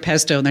spaghetti or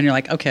pesto, and then you're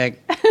like, okay.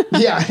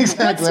 Yeah,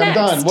 exactly. What's I'm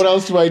done. next? What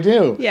else do I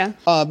do? Yeah.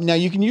 Now,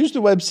 you can use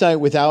the website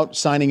without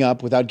signing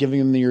up, without giving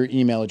them your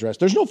email address.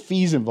 There's no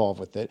fees involved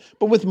with it.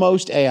 But with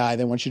most AI,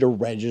 they want you to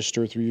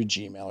register through your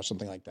Gmail or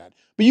something like that.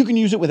 But you can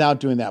use it without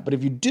doing that. But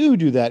if you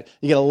do that,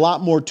 you get a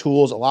lot more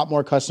tools, a lot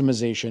more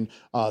customization.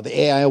 The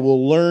AI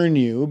will learn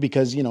you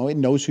because, it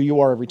knows who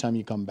you are every time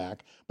you come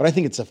back. But I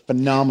think it's a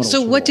phenomenal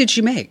So tool. what did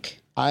you make?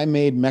 I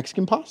made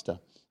Mexican pasta.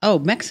 Oh,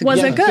 Mexican.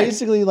 Was it good?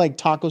 Basically like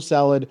taco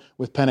salad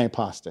with penne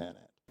pasta in it.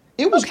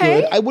 It was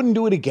Okay. good. I wouldn't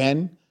do it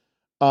again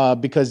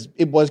because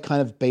it was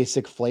kind of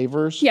basic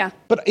flavors. Yeah.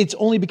 But it's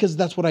only because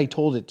that's what I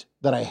told it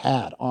that I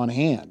had on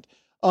hand.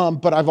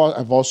 But I've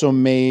also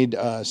made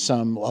a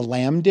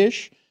lamb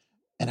dish,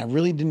 and I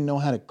really didn't know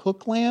how to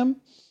cook lamb.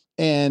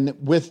 And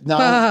with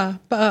now,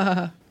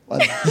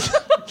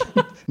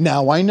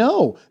 now I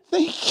know.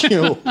 Thank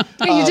you.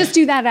 Yeah, you just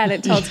do that at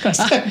it till it's cooked.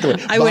 Exactly.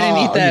 I wouldn't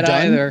Bah, eat are that you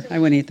done? either. I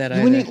wouldn't eat that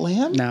either. You wouldn't eat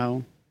lamb?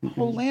 No.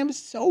 Oh, lamb is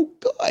so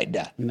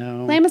good.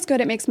 No. Lamb is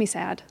good. It makes me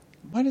sad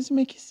Why does it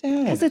make you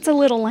sad? because it's a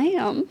little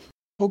lamb.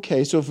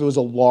 Okay, so if it was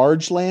a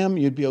large lamb,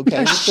 you'd be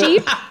okay.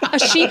 A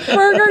sheep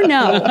burger?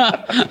 No,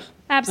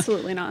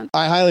 absolutely not.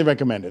 I highly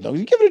recommend it.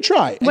 Give it a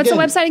try. What's the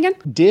website again?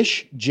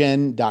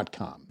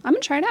 Dishgen.com. I'm gonna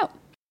try it out.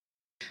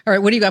 All right.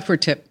 What do you got for a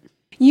tip?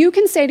 You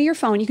can say to your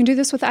phone, you can do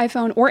this with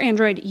iPhone or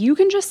Android, you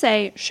can just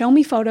say, show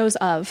me photos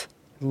of,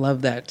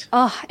 Love that.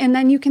 and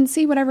then you can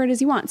see whatever it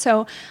is you want.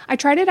 So I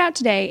tried it out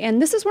today,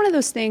 and this is one of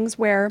those things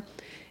where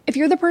if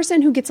you're the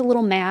person who gets a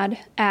little mad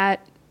at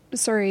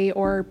Siri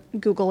or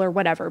Google or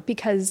whatever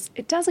because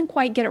it doesn't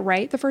quite get it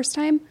right the first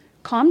time,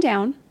 calm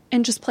down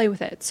and just play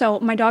with it.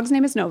 So my dog's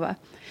name is Nova.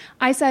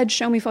 I said,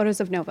 show me photos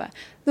of Nova.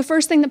 The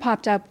first thing that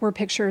popped up were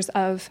pictures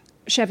of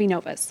Chevy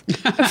Novas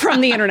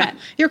from the internet.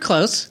 You're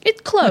close. It's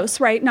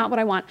close, right? Not what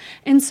I want.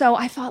 And so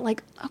I thought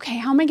okay,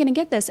 how am I going to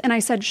get this? And I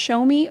said,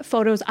 show me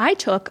photos I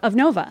took of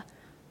Nova.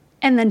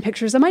 And then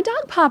pictures of my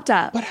dog popped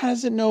up. But how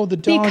does it know the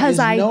dog Because is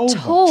I Nova?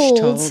 told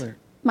her.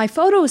 my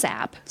Photos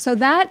app. So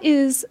that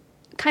is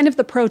kind of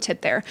the pro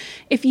tip there.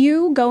 If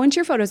you go into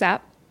your Photos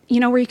app,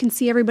 where you can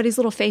see everybody's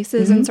little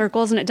faces and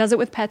circles, and it does it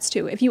with pets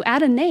too. If you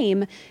add a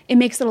name, it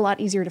makes it a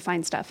lot easier to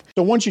find stuff.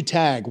 So once you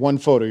tag one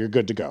photo, you're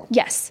good to go.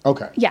 Yes.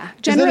 Okay. Yeah.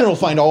 Because then it'll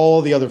find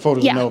all the other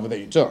photos Yeah. of Nova that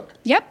you took.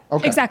 Yep,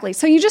 Okay. exactly.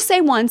 So you just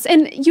say once,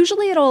 and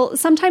usually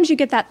sometimes you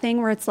get that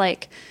thing where it's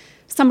like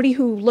somebody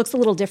who looks a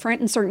little different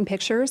in certain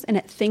pictures and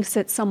it thinks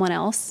it's someone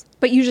else,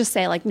 but you just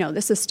say no,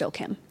 this is still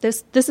Kim.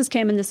 This is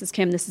Kim and this is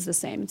Kim, this is the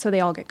same. So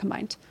they all get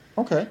combined.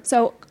 Okay.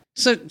 So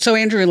So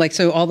Andrew,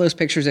 all those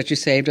pictures that you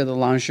saved of the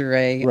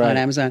lingerie Right. on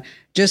Amazon,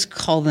 just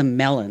call them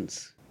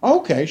melons.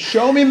 Okay.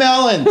 Show me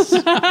melons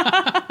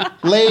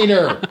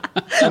later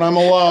when I'm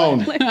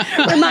alone.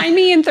 remind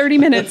me in 30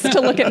 minutes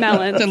to look at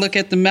melons. To look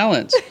at the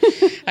melons.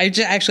 I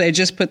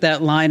just put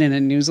that line in a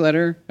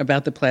newsletter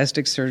about the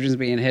plastic surgeons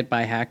being hit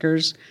by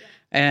hackers.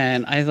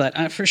 And I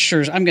thought, for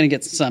sure, I'm going to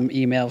get some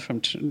email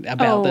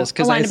about this.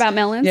 A line about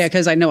melons? Yeah,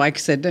 because I know I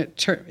said,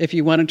 if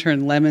you want to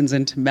turn lemons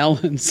into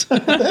melons.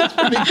 That's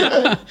pretty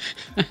good.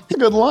 That's a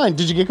good line.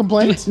 Did you get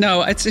complaints?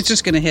 No, it's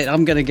just going to hit.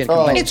 I'm going to get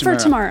complaints It's for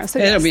tomorrow, so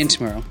It'll yes. be in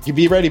tomorrow. You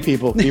be ready,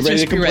 people. Be ready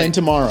Just to be complain ready.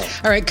 tomorrow.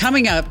 All right,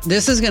 coming up,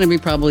 this is going to be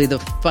probably the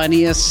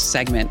funniest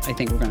segment I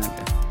think we're going to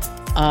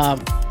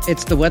do.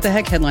 It's the What the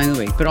Heck headline of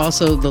the week, but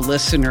also the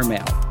listener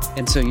mail.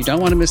 And so you don't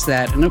want to miss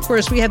that. And of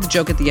course, we have the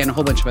joke at the end, a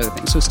whole bunch of other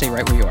things. So stay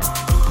right where you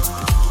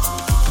are.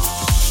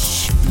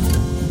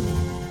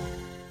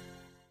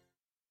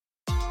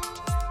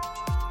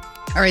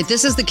 All right,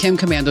 this is the Kim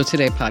Commando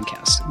Today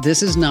podcast.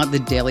 This is not the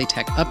Daily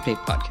Tech Update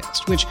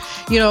podcast, which,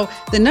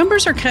 the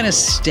numbers are kind of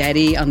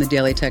steady on the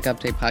Daily Tech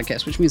Update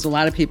podcast, which means a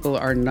lot of people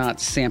are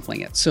not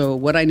sampling it. So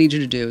what I need you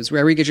to do is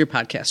wherever you get your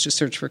podcast, just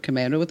search for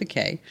Commando with a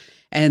K.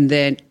 And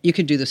then you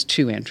could do this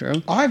too, Andrew.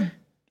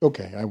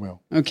 Okay, I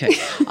will. Okay.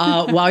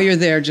 While you're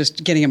there,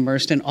 just getting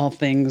immersed in all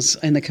things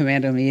in the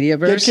Commando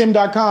Mediaverse.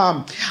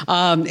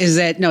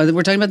 GetKim.com. No,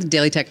 we're talking about the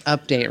Daily Tech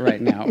Update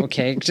right now.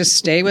 Okay. Just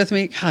stay with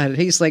me. God,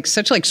 he's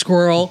such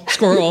squirrel.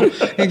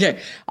 Okay.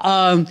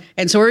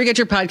 And so where you get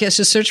your podcast,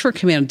 just search for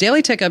Commando.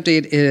 Daily Tech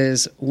Update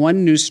is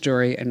one news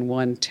story and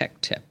one tech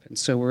tip. And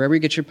so wherever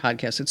you get your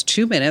podcast, it's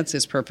 2 minutes.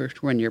 It's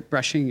perfect when you're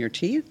brushing your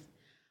teeth.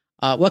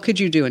 What could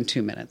you do in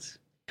 2 minutes?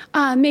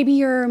 Maybe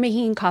you're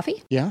making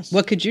coffee. Yes.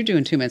 What could you do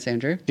in 2 minutes,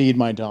 Andrew? Feed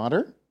my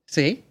daughter.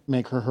 See?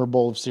 Make her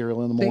bowl of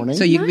cereal in the morning.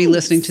 So you could be Nice.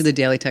 listening to the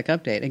Daily Tech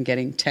Update and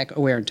getting tech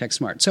aware and tech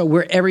smart. So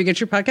wherever you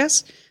get your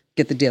podcasts,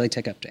 get the Daily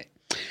Tech Update.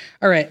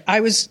 All right. I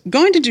was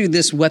going to do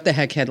this What the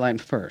Heck headline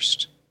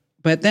first,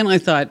 but then I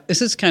thought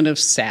this is kind of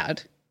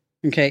sad.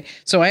 Okay.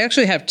 So I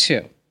actually have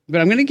two,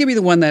 but I'm going to give you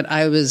the one that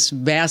I was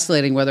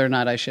vacillating whether or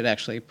not I should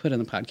actually put in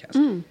the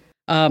podcast.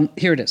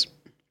 Here it is.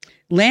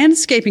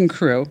 Landscaping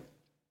crew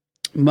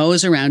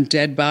mows around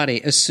dead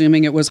body,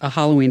 assuming it was a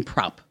Halloween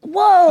prop.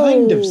 Whoa.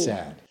 Kind of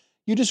sad.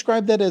 You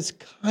described that as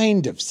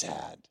kind of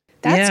sad.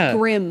 That's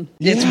grim.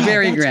 It's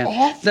very that's grim.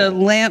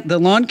 awful. The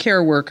lawn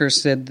care worker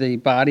said the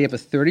body of a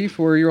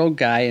 34-year-old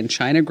guy in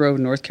China Grove,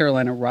 North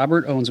Carolina,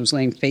 Robert Owens, was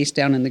laying face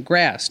down in the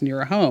grass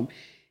near a home.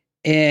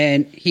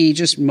 And he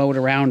just mowed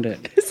around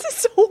it. This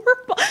is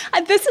horrible.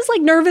 This is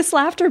like nervous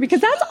laughter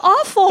because that's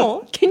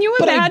awful. Can you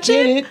But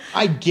imagine?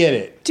 I get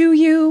it. Do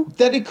you?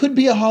 That it could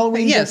be a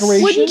Halloween Yes.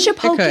 decoration. Wouldn't you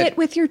poke could. it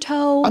with your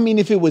toe? I mean,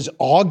 if it was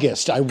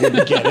August, I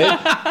wouldn't get it.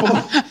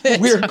 But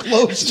we're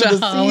close to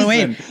the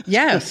Halloween. season.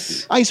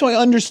 Yes. So I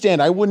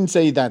understand. I wouldn't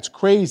say that's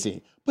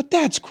crazy, but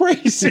that's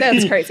crazy.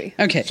 That's crazy.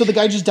 Okay. So the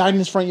guy just died in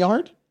his front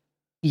yard?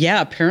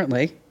 Yeah,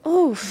 apparently.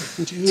 Oof.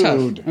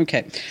 Dude. Tough.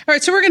 Okay. All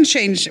right. So we're going to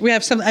change. I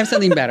have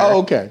something better. Oh,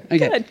 okay.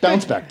 Okay.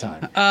 Bounce back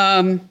time.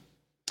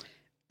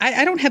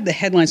 I don't have the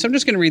headline, so I'm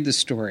just going to read the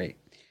story.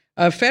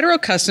 Federal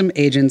custom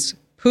agents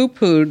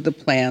poo-pooed the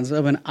plans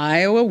of an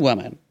Iowa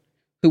woman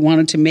who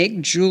wanted to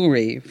make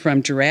jewelry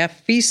from giraffe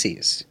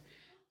feces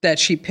that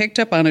she picked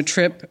up on a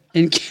trip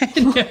in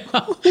Kenya,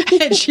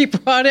 and she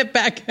brought it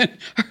back in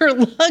her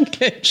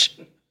luggage.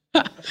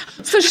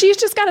 So she's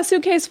just got a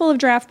suitcase full of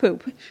giraffe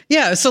poop.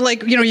 Yeah, so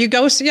you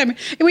go see. I mean,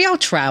 we all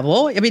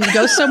travel. I mean, you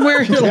go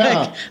somewhere. You're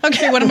like,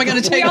 okay, what am I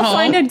going to take We all home?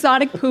 find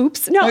exotic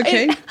poops. No,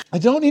 Okay, I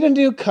don't need a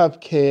new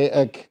coffee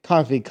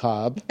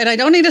cob. and I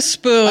don't need a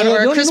spoon I or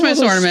don't a need Christmas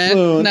little ornament.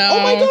 spoon. No.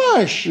 Oh my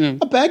gosh. A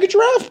bag of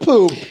giraffe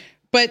poop.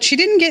 But she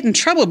didn't get in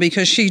trouble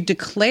because she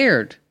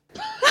declared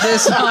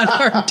this on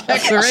her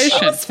declaration.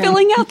 She was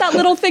filling out that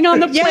little thing on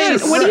the plate.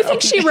 Yes. What do you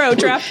think she wrote?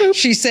 Giraffe poop?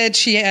 She said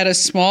she had a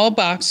small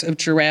box of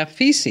giraffe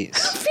feces.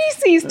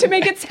 Feces to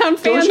make it sound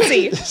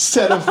fancy.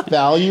 Set of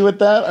value at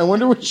that. I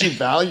wonder what she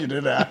valued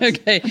it at.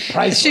 Okay.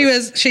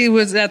 Priceless. She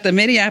was at the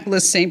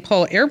Minneapolis-St.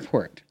 Paul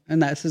airport,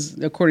 and this is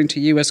according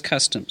to U.S.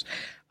 Customs.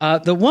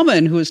 The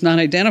woman who is not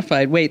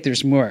identified, wait,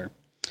 there's more.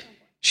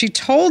 She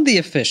told the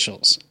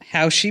officials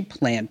how she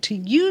planned to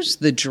use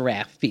the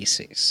giraffe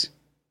feces.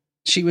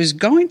 She was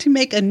going to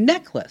make a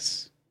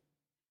necklace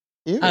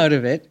Ew. out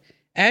of it,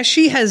 as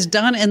she has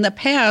done in the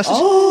past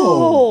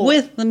Oh.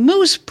 with the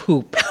moose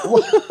poop.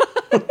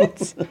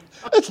 That's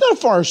not a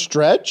far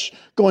stretch,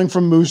 going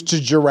from moose to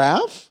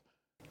giraffe.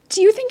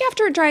 Do you think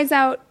after it dries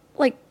out,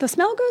 like the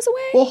smell goes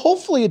away? Well,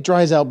 hopefully it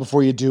dries out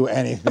before you do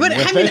anything But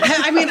with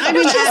I mean, it.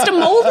 It's just to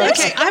mold it.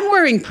 Okay, I'm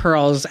wearing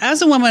pearls.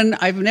 As a woman,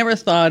 I've never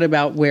thought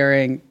about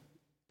wearing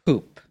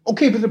poop.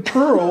 Okay, but the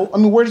pearl, I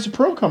mean, where does the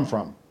pearl come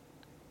from?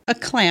 A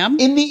clam.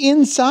 In the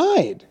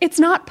inside. It's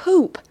not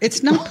poop.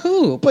 It's not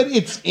poop. But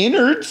it's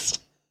innards.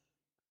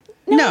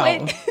 No,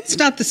 it- it's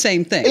not the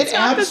same thing. It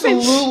not the same.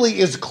 absolutely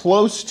is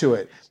close to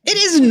it. It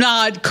is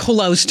not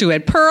close to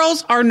it.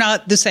 Pearls are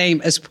not the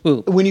same as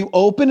poop. When you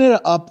open it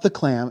up, the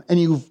clam, and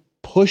you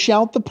push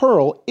out the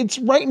pearl, it's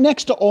right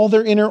next to all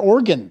their inner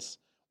organs.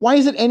 Why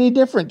is it any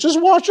different?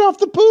 Just wash off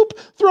the poop,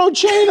 throw a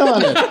chain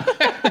on it.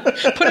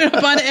 Put it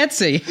up on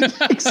Etsy.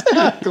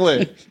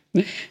 Exactly.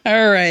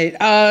 All right.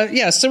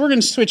 So we're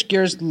going to switch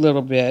gears a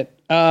little bit.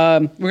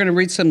 We're going to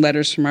read some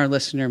letters from our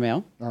listener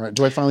mail. All right.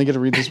 Do I finally get to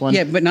read this one?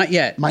 Yeah, but not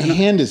yet. My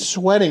hand is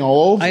sweating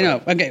all over. I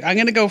know. Okay, I'm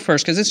going to go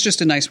first because it's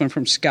just a nice one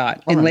from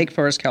Scott in Lake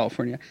Forest,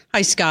 California.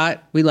 Hi,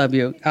 Scott. We love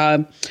you.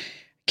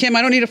 Kim,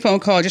 I don't need a phone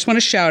call. I just want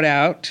to shout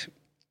out.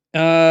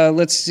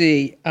 Let's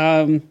see.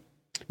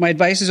 My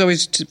advice is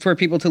always for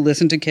people to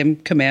listen to Kim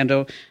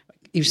Commando.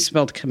 You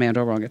spelled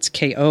Commando wrong. It's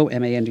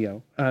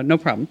Komando. No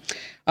problem.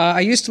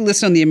 I used to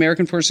listen on the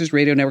American Forces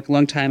Radio Network a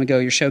long time ago.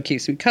 Your show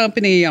keeps me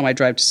company on my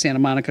drive to Santa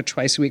Monica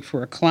twice a week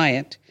for a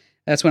client.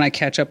 That's when I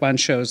catch up on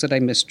shows that I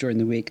missed during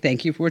the week.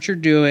 Thank you for what you're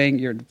doing.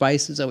 Your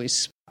advice is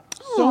always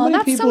So Aw, many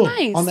that's so people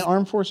nice. on the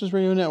Armed Forces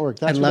Radio Network.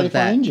 That's I where love they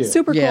that. find you.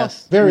 Super cool.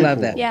 yes, Very love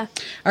cool. that. Yeah.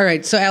 All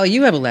right, so Allie,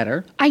 you have a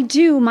letter. I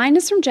do. Mine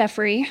is from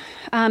Jeffrey.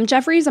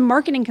 Jeffrey is a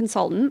marketing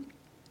consultant,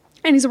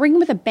 and he's working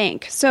with a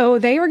bank. So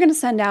they were going to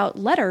send out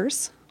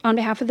letters on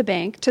behalf of the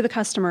bank to the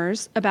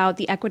customers about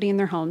the equity in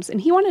their homes.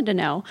 And he wanted to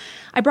know,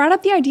 I brought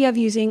up the idea of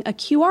using a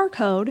QR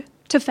code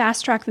to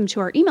fast track them to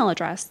our email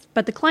address,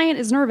 but the client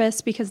is nervous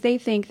because they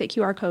think that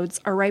QR codes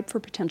are ripe for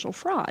potential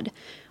fraud.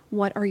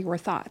 What are your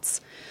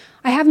thoughts?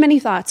 I have many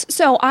thoughts.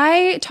 So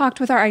I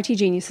talked with our IT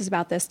geniuses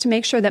about this to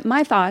make sure that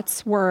my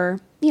thoughts were,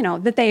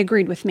 that they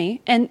agreed with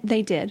me, and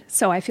they did.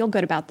 So I feel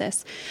good about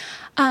this.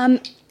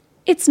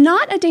 It's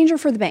not a danger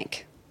for the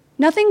bank.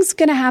 Nothing's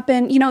going to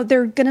happen.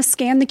 They're going to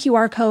scan the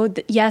QR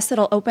code. Yes,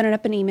 it'll open it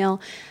up in email.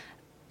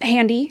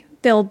 Handy.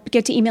 They'll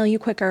get to email you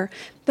quicker.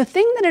 The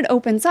thing that it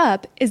opens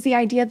up is the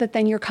idea that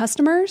then your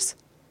customers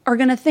are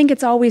going to think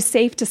it's always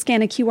safe to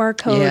scan a QR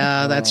code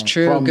Yeah, that's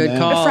true. from Good them.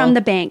 call. from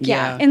the bank.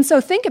 Yeah. And so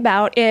think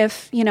about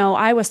if,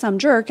 I was some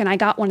jerk and I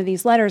got one of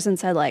these letters and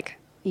said, like,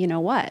 you know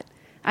what?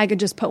 I could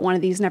just put one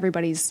of these in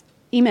everybody's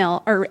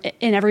email or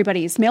in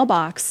everybody's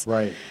mailbox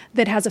Right.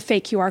 that has a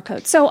fake QR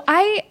code. So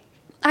I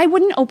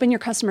wouldn't open your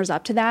customers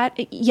up to that.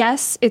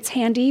 Yes, it's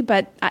handy,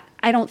 but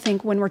I don't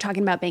think when we're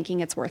talking about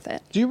banking, it's worth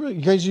it. Do you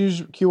guys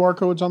use QR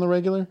codes on the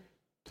regular?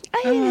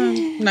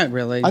 Not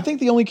really. I think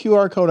the only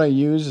QR code I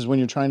use is when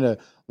you're trying to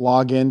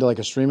log into like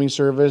a streaming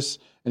service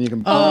and you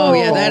can. Oh,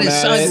 yeah, that is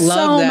so. I love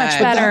so that. much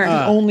better.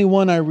 That's the only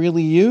one I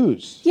really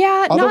use.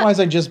 Yeah, Otherwise,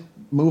 I just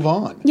move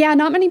on. Yeah,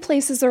 not many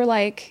places are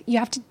like, you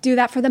have to do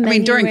that for the menu. I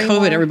mean, during anymore.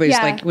 COVID, everybody's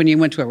Yeah. like, when you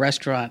went to a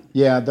restaurant.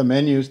 Yeah, the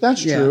menus.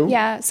 That's true.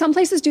 Yeah, some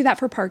places do that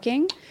for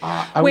parking.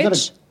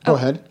 Go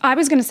ahead. I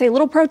was going to say,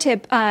 little pro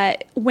tip,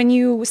 when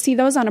you see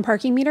those on a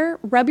parking meter,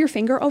 rub your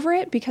finger over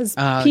it because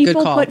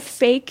people call. put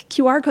fake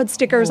QR code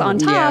stickers on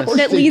top yes.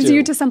 that They leads do.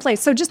 you to some place.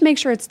 So just make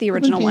sure it's the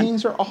original one.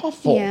 Things are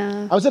awful.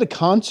 Yeah. I was at a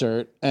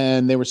concert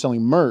and they were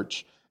selling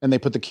merch and they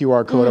put the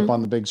QR code up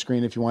on the big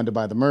screen. If you wanted to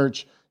buy the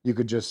merch, you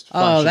could just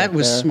flash it That up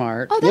was there.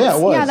 smart. Oh, Yeah,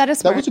 it was. Yeah, that is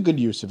smart. That was a good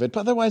use of it. But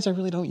otherwise, I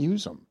really don't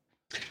use them.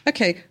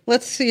 Okay,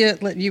 let's see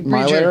it. Let you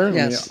My read your. letter?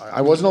 Yes.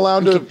 I wasn't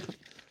allowed to.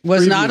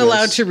 Was preview not this.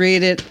 allowed to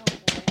read it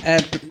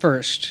at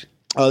first.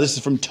 This is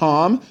from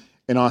Tom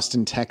in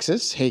Austin,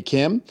 Texas. Hey,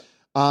 Kim.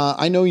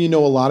 I know you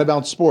know a lot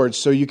about sports,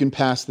 so you can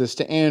pass this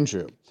to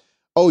Andrew.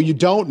 Oh, you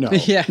don't know?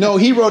 Yeah. No,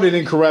 he wrote it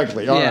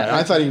incorrectly. All Yeah. right.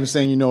 I thought he was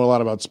saying you know a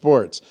lot about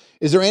sports.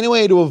 Is there any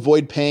way to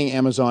avoid paying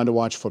Amazon to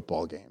watch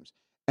football games?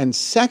 And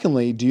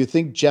secondly, do you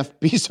think Jeff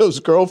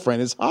Bezos'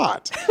 girlfriend is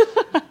hot?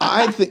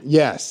 I think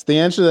yes. The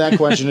answer to that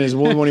question is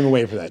we won't even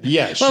wait for that.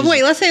 Yes. Well, she's-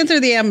 wait, let's answer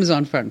the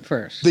Amazon one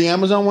first. The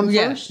Amazon one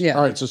Yeah, first? yeah.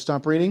 All right, so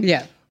stop reading?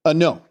 Yeah.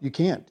 No, you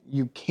can't.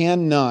 You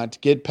cannot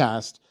get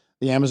past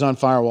the Amazon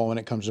firewall when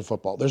it comes to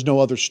football. There's no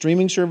other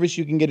streaming service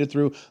you can get it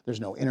through. There's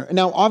no internet.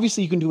 Now,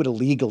 obviously, you can do it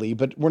illegally,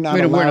 but we're not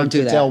We don't allowed do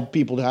to that. tell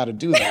people how to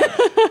do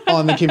that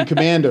on the Kim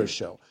Commando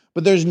show.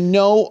 But there's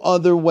no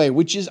other way,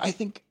 which is, I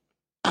think,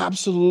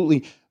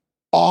 absolutely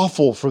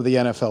awful for the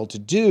NFL to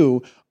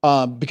do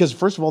because,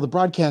 first of all, the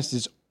broadcast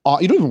is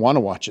you don't even want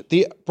to watch it.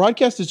 The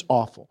broadcast is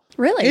awful.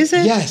 Really? Is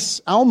it? Yes,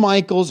 Al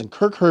Michaels and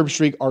Kirk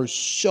Herbstreit are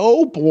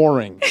so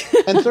boring,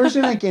 and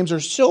Thursday night games are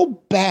so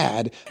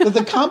bad that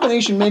the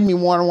combination made me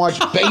want to watch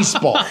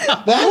baseball.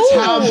 That's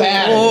how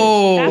bad it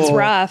is. That's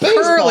rough.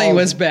 Baseball Curling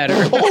was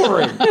better.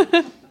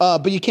 Boring.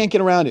 But you can't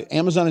get around it.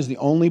 Amazon is the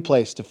only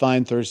place to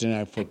find Thursday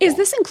night football. Is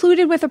this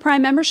included with a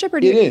Prime membership? Or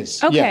do It you,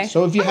 is. Okay. Yeah.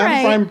 So if you All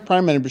have right. a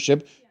Prime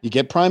membership, you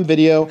get Prime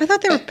Video. I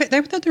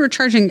thought they were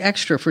charging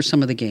extra for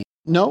some of the games.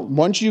 No,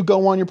 once you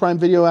go on your Prime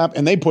Video app,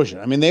 and they push it.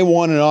 I mean, they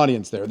want an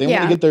audience there. They want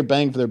Yeah. to get their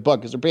bang for their buck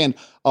because they're paying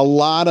a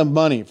lot of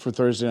money for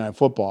Thursday Night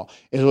Football.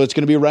 And so it's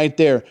going to be right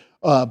there.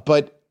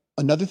 But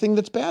another thing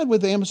that's bad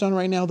with Amazon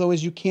right now, though,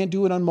 is you can't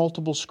do it on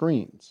multiple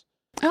screens.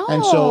 Oh.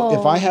 And so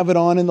if I have it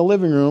on in the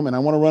living room and I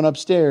want to run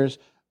upstairs,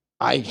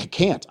 I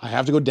can't. I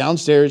have to go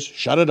downstairs,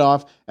 shut it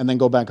off, and then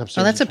go back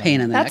upstairs. Oh, that's a and turn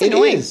pain it in the That's neck. It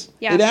annoying. is.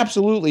 Yeah. It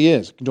absolutely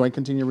is. Do I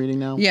continue reading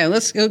now? Yeah,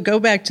 let's go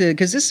back to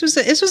because this was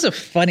a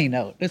funny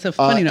note. It's a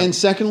funny note. And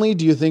secondly,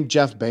 do you think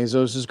Jeff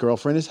Bezos'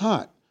 girlfriend is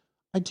hot?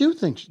 I do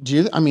think. Do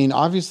you? I mean,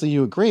 obviously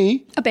you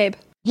agree. A babe.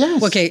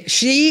 Yes. Okay,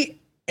 she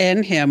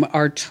and him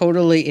are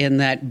totally in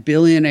that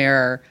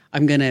billionaire.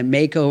 I'm going to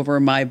make over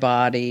my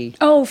body.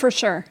 Oh, for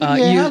sure. You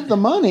have the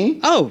money.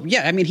 Oh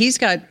yeah, I mean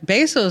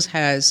Bezos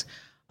has.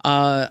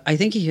 I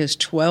think he has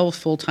 12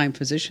 full-time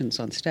physicians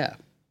on staff.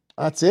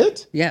 That's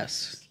it.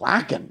 Yes,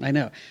 Slacking. I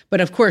know.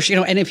 But of course,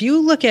 and if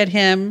you look at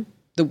him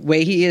the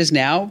way he is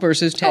now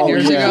versus 10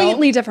 years yeah. ago.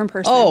 Completely different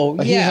person. Oh,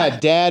 But yeah. he had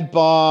dad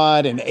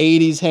bod and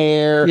 80s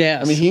hair.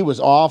 Yes. I mean, he was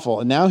awful.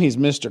 And now he's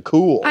Mr.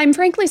 Cool. I'm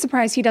frankly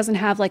surprised he doesn't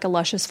have like a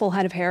luscious full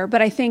head of hair,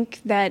 but I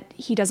think that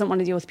he doesn't want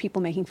to deal with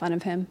people making fun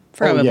of him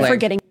for, Probably. for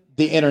getting.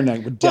 The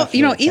internet would Well,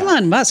 definitely attack.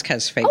 Elon Musk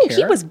has fake Oh, hair.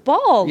 he was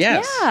bald.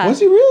 Yes. Yeah. Was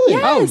he really?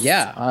 Yes. Oh,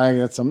 yeah. I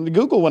got something to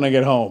Google when I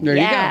get home. There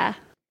Yeah. you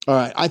All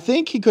right. I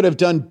think he could have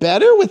done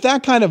better with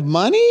that kind of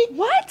money.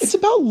 What? It's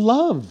about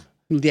love.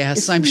 go. Yes,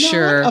 It's I'm not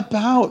sure.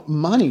 about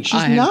money.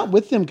 She's not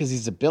with him because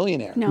he's a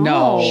billionaire. No.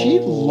 No. She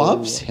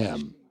loves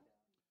him.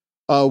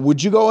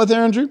 Would you go with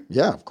Andrew?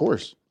 Yeah, of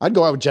course. I'd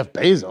go out with Jeff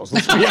Bezos.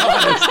 Let's be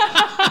honest.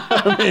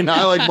 I mean,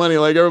 I like money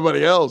like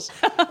everybody else.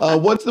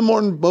 What's the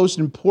most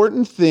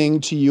important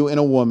thing to you in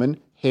a woman?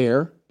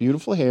 Hair.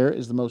 Beautiful hair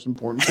is the most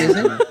important thing.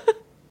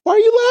 Why are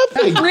you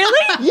laughing?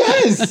 Really?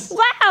 Yes.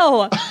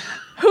 Wow.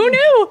 Who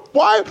knew?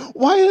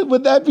 Why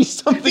would that be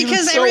something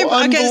Because that's so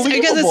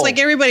because it's like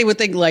everybody would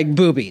think like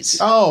boobies.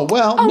 Oh,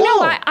 well, Oh, no.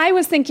 no, I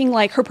was thinking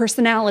like her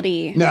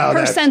personality, No, her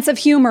that's- sense of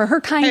humor,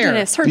 her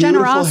kindness, her Beautiful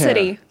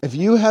generosity. hair. If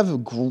you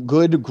have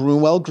good,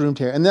 well-groomed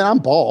hair, and then I'm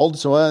bald,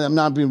 so I'm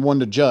not being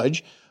one to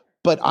judge,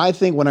 but I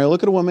think when I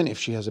look at a woman, if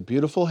she has a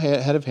beautiful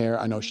head of hair,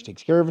 I know she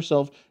takes care of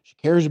herself, she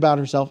cares about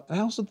herself, and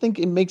I also think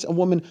it makes a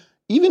woman,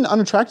 even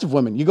unattractive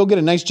women, you go get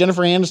a nice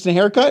Jennifer Aniston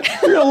haircut,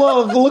 you're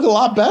going to look a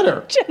lot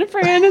better. Jennifer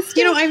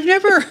Aniston.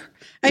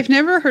 I've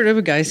never heard of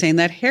a guy saying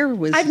that hair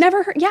was. I've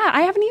never heard. Yeah,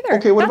 I haven't either.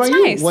 Okay, what That's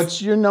about nice. you?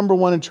 What's your number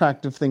one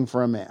attractive thing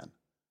for a man?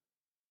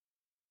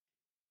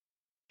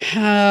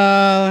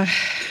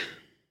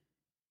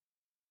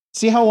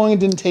 See how long it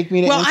didn't take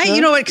me to Well, answer?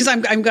 you know what? Because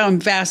I'm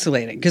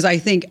vacillating because I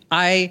think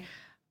I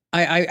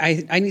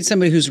need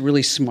somebody who's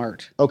really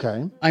smart.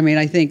 Okay. I mean,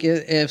 I think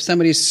if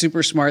somebody's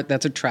super smart,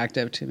 that's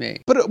attractive to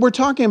me. But we're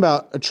talking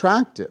about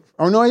attractive.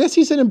 Oh, no, I guess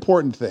he said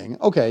important thing.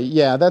 Okay,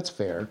 yeah, that's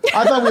fair.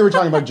 I thought we were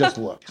talking about just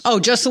looks. Oh,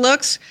 just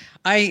looks?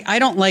 I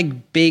don't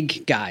like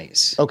big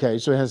guys. Okay,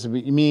 so it has to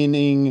be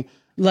meaning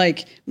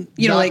Like,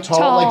 you know, not like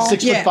tall, like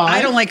 6'5".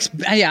 I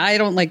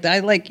don't like that. I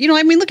like, you know,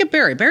 I mean, look at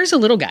Barry. Barry's a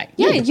little guy.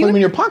 Yeah, you put him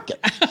in your pocket.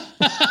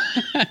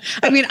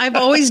 I mean, I've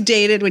always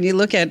dated, when you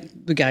look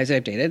at the guys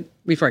I've dated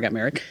before I got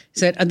married,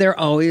 said they're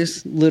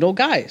always little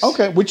guys.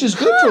 Okay, which is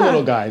good for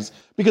little guys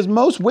because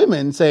most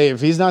women say if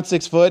he's not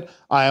 6 foot,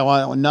 I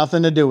want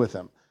nothing to do with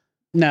him.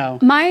 No.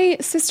 My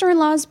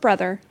sister-in-law's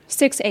brother,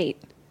 6'8".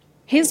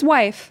 His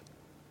wife,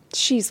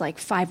 she's like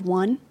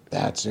 5'1".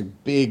 That's a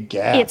big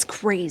gap. It's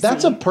crazy.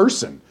 That's a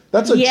person.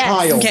 That's a Yes.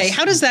 child. Okay,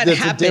 how does that That's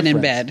a happen in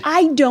difference. bed?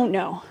 I don't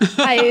know.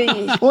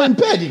 Well, in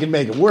bed you can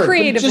make it work. But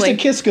just Creatively. a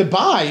kiss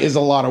goodbye is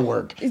a lot of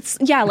work. It's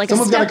like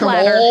Someone's a got to step come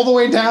ladder. all the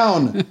way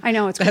down. I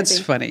know, it's That's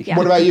crazy. funny. Yeah.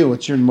 What about you?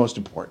 What's your most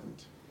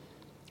important?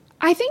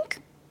 I think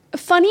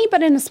funny,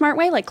 but in a smart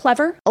way, like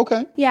clever.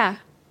 Okay. Yeah.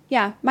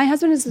 Yeah. My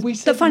husband is We the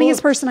said funniest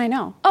looks. person I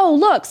know. Oh,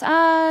 looks.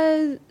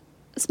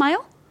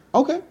 Smile?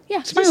 Okay.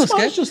 Yeah. Smile is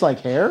Smile's good. just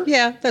like hair.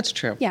 Yeah, that's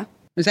true. Yeah.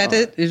 Is that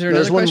it? Is there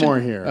There's another one question? more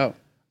here. Oh.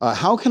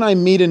 How can I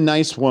meet a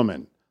nice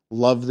woman?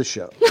 Love the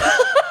show.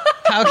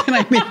 How can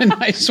I meet a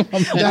nice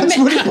woman? That's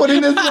what he put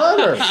in his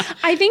letter.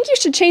 I think you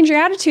should change your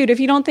attitude if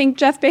you don't think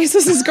Jeff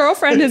Bezos'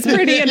 girlfriend is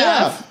pretty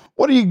enough.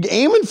 What are you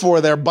aiming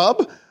for there,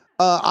 bub?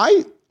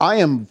 I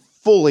am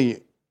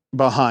fully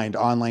behind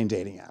online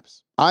dating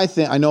apps.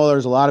 I know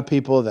there's a lot of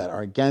people that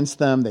are against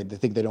them. They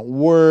think they don't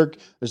work.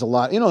 There's a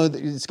lot,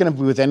 it's going to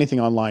be with anything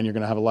online. You're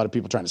going to have a lot of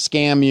people trying to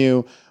scam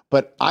you.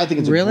 But I think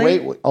it's a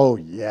great way. Oh,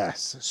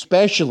 yes.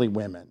 Especially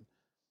women.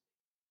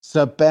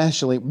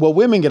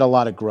 Women get a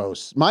lot of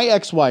gross. My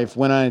ex-wife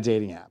went on a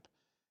dating app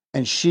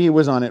and she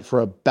was on it for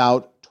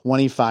about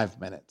 25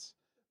 minutes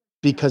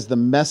because the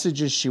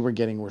messages she were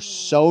getting were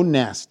so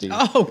nasty.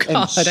 Oh,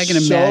 God, and I can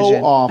so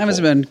imagine. awful. That must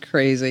have been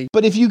crazy.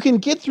 But if you can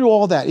get through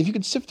all that, if you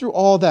can sift through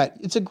all that,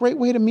 it's a great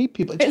way to meet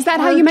people. It's Is that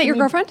how hard you met to your meet-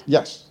 girlfriend?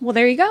 Yes. Well,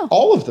 there you go.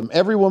 All of them.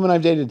 Every woman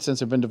I've dated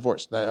since I've been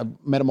divorced. I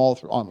met them all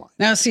through online.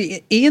 Now,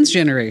 see, Ian's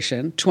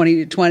generation,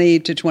 20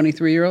 to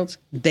 23-year-olds,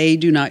 they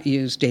do not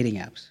use dating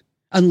apps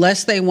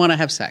unless they want to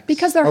have sex.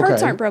 Because their hearts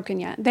Okay. aren't broken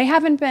yet. They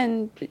haven't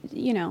been,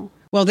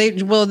 Well,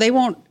 they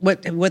won't.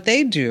 What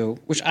they do,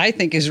 which I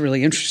think is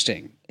really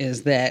interesting,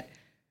 is that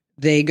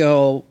they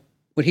go.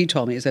 What he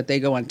told me is that they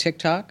go on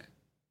TikTok,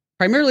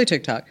 primarily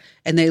TikTok,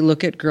 and they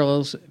look at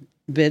girls'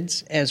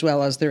 vids as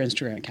well as their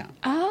Instagram account,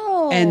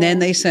 Oh. and then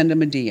they send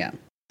them a DM.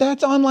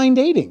 That's online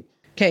dating.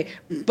 Okay,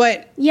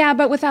 but Yeah,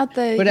 but without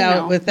the,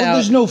 without Well,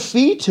 there's no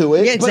fee to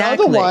it. Yeah,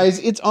 exactly. But otherwise,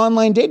 it's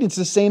online dating. It's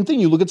the same thing.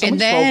 You look at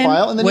someone's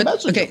profile and then you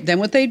message them. Then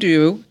what they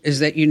do is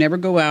that you never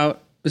go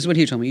out. This is what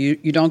he told me.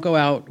 You don't go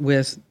out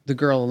with the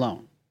girl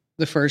alone.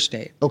 The first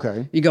date.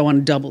 Okay. You go on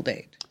a double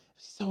date.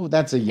 So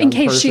that's a young in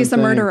case person she's a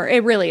thing. murderer.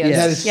 It really is.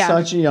 That is yeah.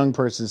 such a young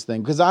person's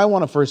thing because I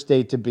want a first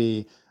date to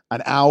be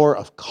an hour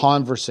of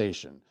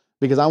conversation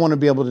because I want to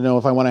be able to know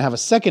if I want to have a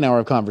second hour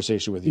of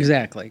conversation with you.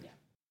 Exactly.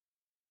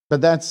 But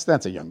that's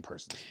a young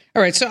person.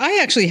 All right, so I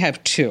actually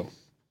have two.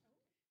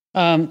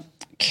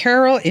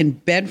 Carol in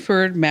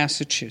Bedford,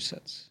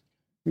 Massachusetts.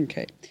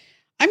 Okay.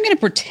 I'm going to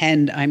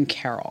pretend I'm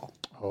Carol.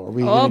 Oh, are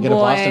we going to get a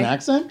boy. Boston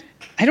accent?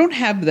 I don't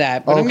have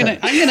that, but Okay.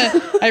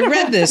 I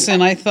read this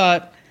and I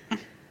thought,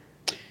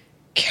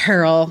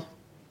 Carol.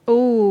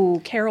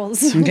 Ooh,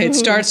 Carol's. Okay, it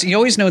starts, you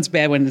always know it's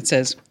bad when it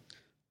says,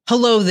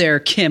 hello there,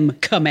 Kim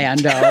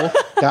Commando.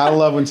 Gotta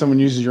love when someone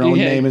uses your own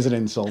Okay. name as an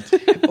insult.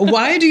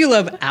 Why do you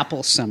love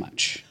Apple so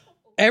much?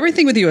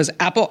 Everything with you is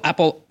Apple,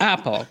 Apple,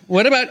 Apple.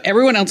 What about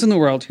everyone else in the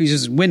world who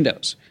uses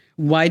Windows?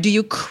 Why do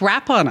you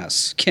crap on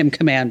us, Kim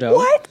Commando?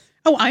 What?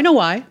 Oh, I know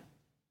why.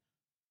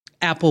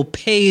 Apple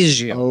pays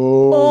you.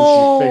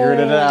 Oh, she figured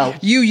it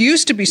out. You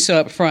used to be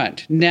so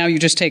upfront. Now you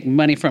just take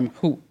money from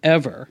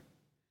whoever.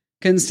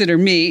 Consider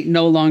me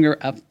no longer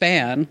a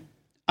fan.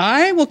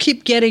 I will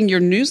keep getting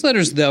your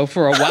newsletters, though,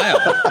 for a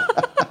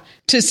while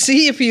to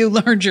see if you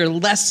learned your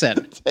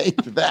lesson. Take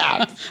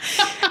that.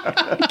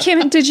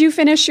 Kim, did you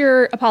finish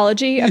your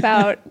apology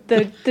about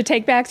the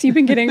takebacks you've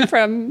been getting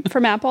from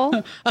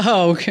Apple?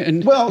 Oh,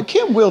 and Well,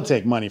 Kim will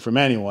take money from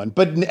anyone,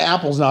 but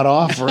Apple's not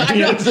offering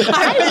it.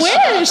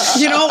 I wish.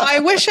 you know, I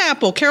wish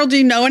Apple. Carol, do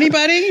you know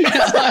anybody?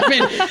 I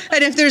mean,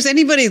 and if there's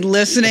anybody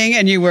listening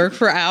and you work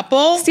for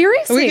Apple,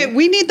 Seriously.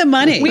 we need the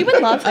money. We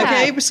would love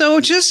that. Okay,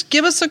 so just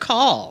give us a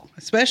call,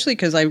 especially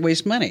because I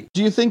waste money.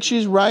 Do you think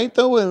she's right,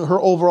 though, in her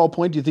overall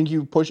point? Do you think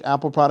you push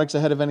Apple products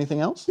ahead of anything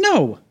else?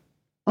 No,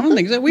 I don't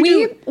think so.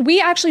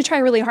 We actually try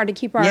really hard to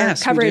keep our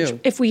Yes, we coverage. do.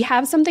 If we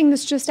have something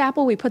that's just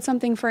Apple, we put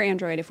something for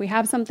Android. If we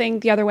have something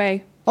the other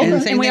way, And,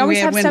 and same we thing, always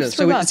have Windows. steps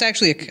for So both. it's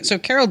actually so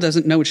Carol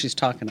doesn't know what she's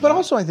talking about. But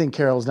also, I think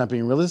Carol's not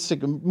being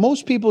realistic.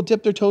 Most people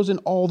dip their toes in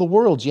all the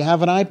worlds. You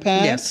have an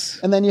iPad, Yes.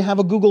 and then you have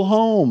a Google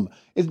Home.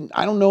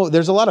 I don't know.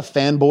 There's a lot of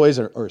fanboys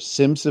or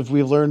simps, if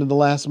we've learned in the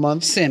last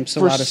month. Simps, a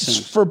for lot of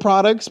simps. for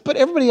products, but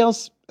everybody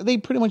else, they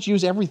pretty much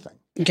use everything.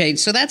 Okay,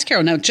 so that's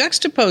Carol. Now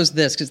juxtapose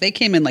this because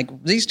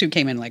these two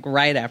came in like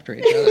right after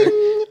each other.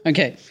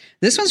 Okay,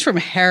 this one's from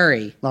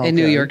Harry in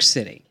New Okay. York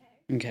City.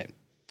 Okay,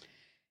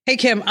 hey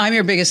Kim, I'm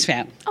your biggest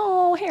fan.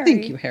 Oh, Oh, Harry.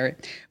 Thank you, Harry.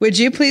 Would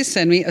you please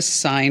send me a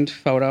signed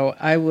photo?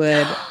 I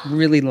would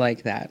really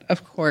like that.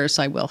 Of course,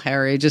 I will,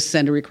 Harry. Just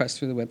send a request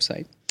through the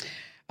website.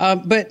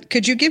 But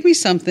could you give me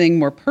something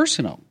more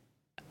personal?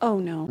 Oh,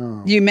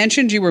 no. You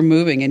mentioned you were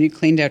moving and you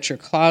cleaned out your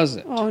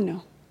closet. Oh,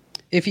 no.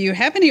 If you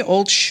have any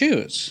old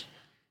shoes,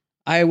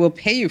 I will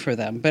pay you for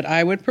them, but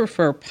I would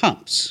prefer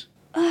pumps.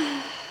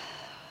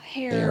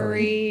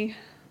 Harry.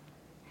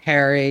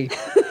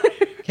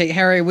 Okay,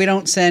 Harry, we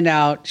don't send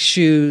out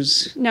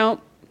shoes.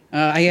 Nope.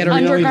 I had a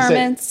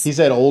Undergarments. He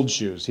said old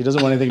shoes. He doesn't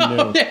want anything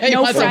new. he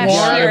No wants them fresh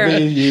worn. hair.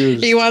 Be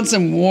used. He wants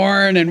them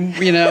worn and,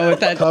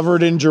 with that.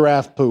 Covered in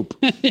giraffe poop.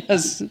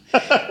 Yes.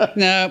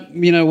 No,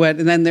 you know what?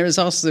 And then there's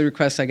also the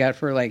request I got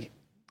for like,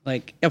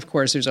 of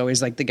course, there's always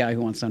like the guy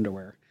who wants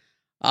underwear.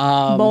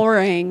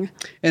 Boring.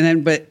 And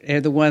then, but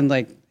the one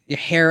like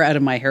hair out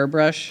of my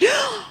hairbrush.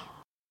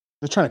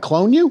 They're trying to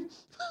clone you?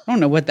 I don't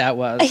know what that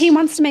was. He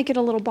wants to make it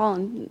a little ball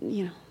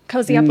and,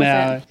 cozy up with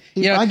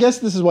it. I guess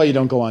this is why you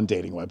don't go on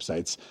dating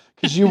websites,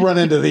 because you run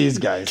into these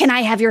guys. Can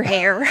I have your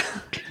hair?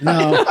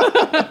 No.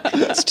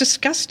 It's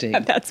disgusting.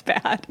 That's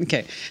bad.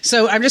 Okay.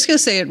 So I'm just going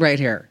to say it right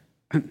here.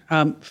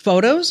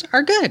 Photos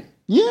are good.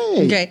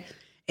 Yay. Okay.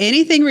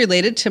 Anything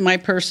related to my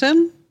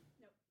person?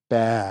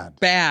 Bad.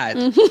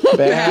 Bad.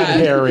 Bad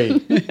Harry.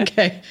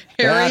 Okay.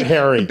 Bad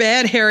Harry.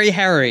 Bad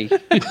Harry.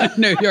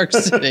 New York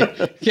City.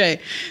 Okay.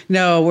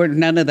 No, we're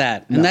none of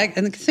that. And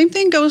and the same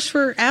thing goes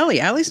for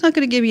Allie. Allie's not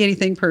going to give you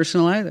anything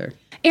personal either.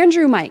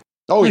 Andrew might.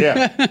 Oh,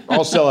 yeah.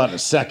 I'll sell out in a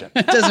second.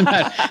 It doesn't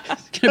matter.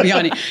 It's going to be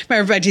on.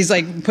 Matter of fact, he's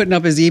like putting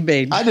up his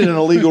eBay. I did an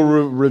illegal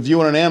review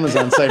on an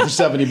Amazon site for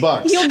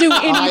 $70. He'll do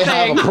anything. I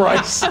have a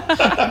price.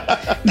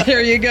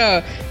 There you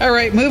go. All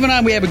right, moving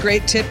on. We have a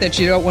great tip that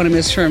you don't want to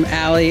miss from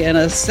Allie and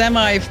a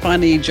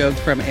semi-funny joke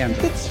from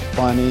Andrew. It's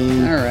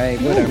funny. All right,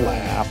 You'll whatever.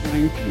 laugh.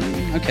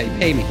 Okay,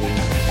 pay me.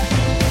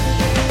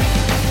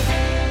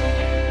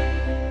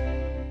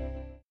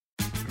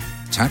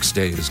 Tax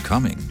day is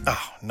coming.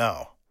 Oh,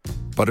 no.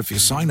 But if you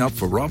sign up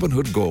for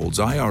Robinhood Gold's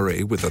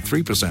IRA with a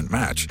 3%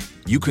 match,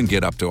 you can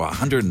get up to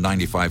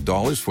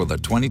 $195 for the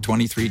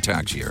 2023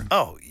 tax year.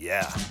 Oh,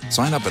 yeah.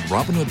 Sign up at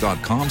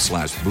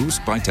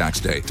Robinhood.com/boost by tax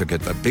day to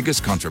get the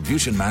biggest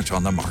contribution match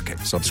on the market.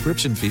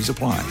 Subscription fees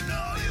apply.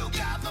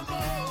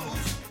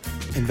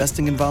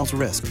 Investing involves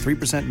risk.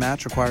 3%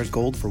 match requires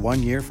gold for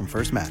 1 year from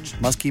first match.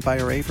 Must keep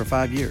IRA for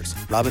 5 years.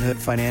 Robinhood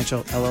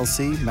Financial,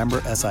 LLC, member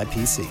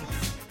SIPC.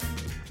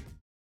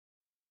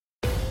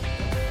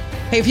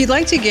 Hey, if you'd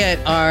like to get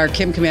our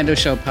Kim Komando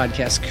Show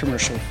podcast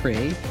commercial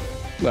free,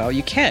 well,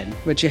 you can,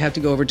 but you have to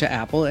go over to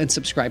Apple and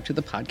subscribe to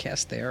the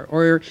podcast there.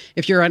 Or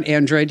if you're on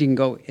Android, you can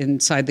go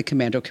inside the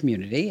Commando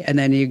community, and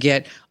then you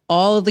get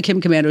all of the Kim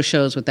Komando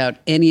shows without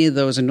any of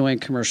those annoying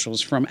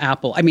commercials from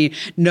Apple. I mean,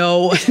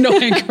 no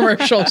annoying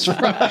commercials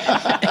from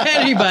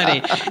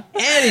anybody.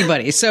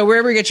 So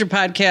wherever you get your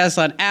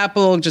podcasts on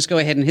Apple, just go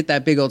ahead and hit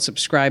that big old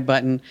subscribe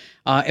button.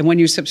 And when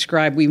you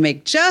subscribe, we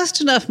make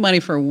just enough money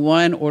for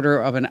one order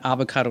of an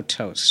avocado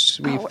toast.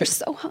 We're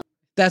so hungry.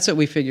 That's what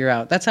we figure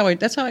out. That's how I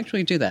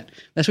actually do that.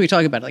 That's what we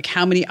talk about. Like,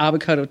 how many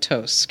avocado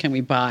toasts can we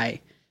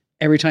buy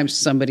every time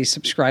somebody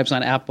subscribes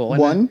on Apple?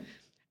 And One?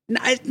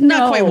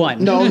 Not quite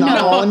one. No,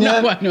 not one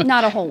yet?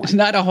 Not a whole one.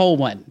 Not a whole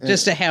one.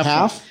 Just a half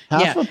Half?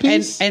 one. Half a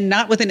piece? And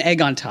not with an egg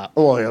on top.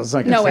 Oh, it's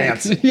like No a way.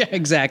 fancy. Yeah,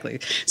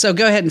 exactly. So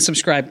go ahead and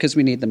subscribe because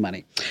we need the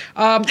money.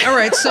 All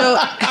right. So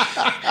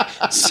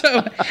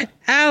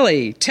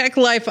Allie, Tech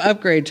Life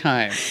upgrade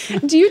time.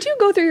 Do you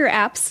go through your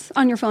apps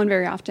on your phone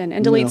very often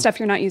and delete stuff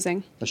you're not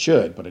using? I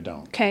should, but I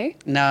don't. Okay.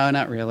 No,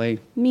 not really.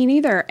 Me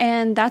neither.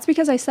 And that's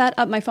because I set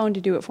up my phone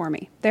to do it for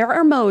me. There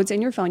are modes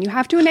in your phone. You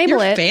have to enable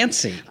You're it.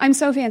 fancy. I'm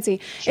so fancy.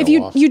 Show if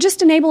you off. you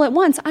just enable it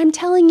once, I'm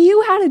telling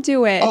you how to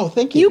do it. Oh,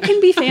 thank you. You can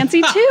be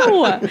fancy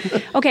too.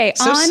 Okay.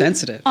 So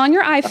sensitive. On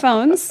your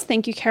iPhones,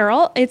 thank you,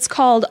 Carol. It's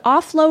called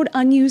offload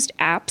unused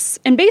apps.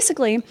 And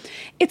basically,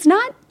 it's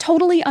not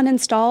totally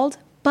uninstalled,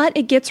 but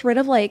it gets rid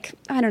of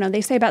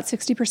they say about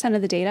 60%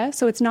 of the data.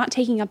 So it's not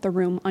taking up the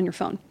room on your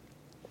phone.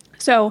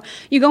 So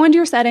you go into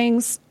your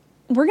settings.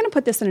 We're going to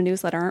put this in a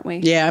newsletter, aren't we?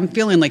 Yeah, I'm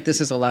feeling like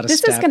this is a lot of This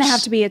steps. is going to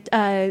have to be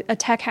a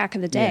tech hack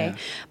of the day. Yeah.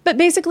 But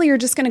basically, you're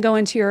just going to go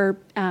into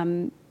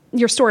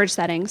your storage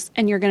settings,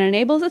 and you're going to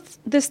enable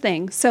this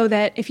thing so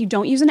that if you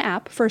don't use an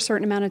app for a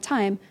certain amount of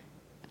time,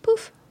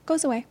 poof,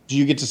 goes away. Do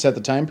you get to set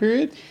the time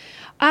period?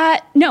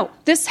 No,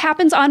 this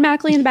happens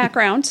automatically in the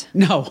background.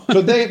 No.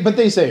 But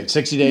they say it's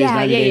 60 days,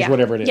 90 days,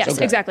 whatever it is. Yes,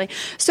 Okay. exactly.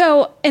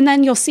 So, and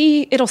then you'll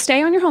see it'll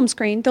stay on your home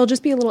screen. There'll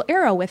just be a little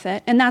arrow with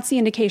it, and that's the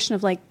indication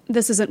of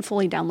this isn't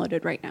fully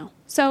downloaded right now.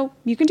 So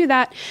you can do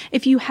that.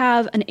 If you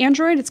have an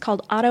Android, it's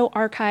called Auto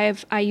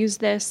Archive. I use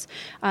this.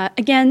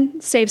 Again,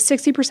 saves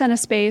 60% of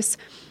space.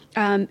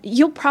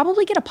 You'll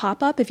probably get a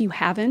pop-up if you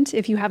have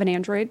an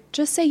Android.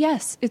 Just say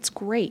yes. It's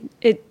great.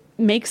 It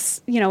makes,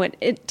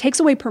 it takes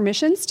away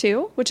permissions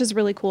too, which is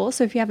really cool.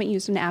 So if you haven't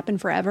used an app in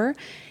forever,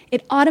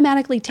 it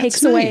automatically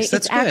takes away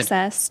its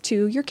access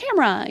to your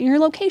camera, your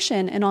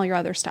location, and all your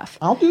other stuff.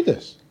 I'll do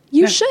this.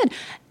 You should.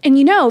 And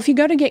if you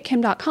go to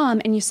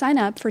getkim.com and you sign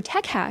up for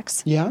Tech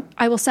Hacks,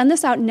 I will send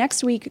this out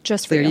next week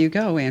just for you. There you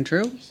go,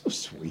 Andrew. So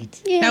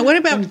sweet. Yeah. Now, what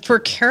about for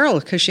Carol?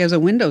 Because she has a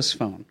Windows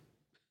phone.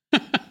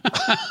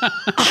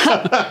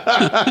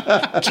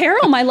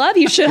 Carol, my love,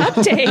 you should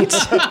update.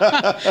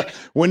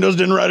 Windows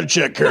didn't write a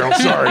check, Carol.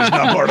 Sorry, it's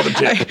not part of the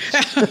check.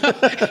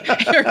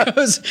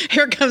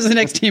 Here comes the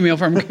next email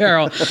from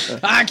Carol.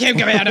 Kim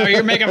Commando,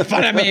 you're making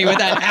fun of me with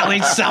that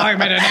Ali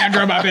Simon and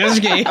Andrew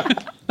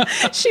Babisky.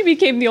 She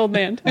became the old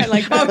man. I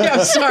like that. Oh, yeah,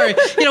 I'm sorry.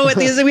 You know what?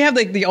 We have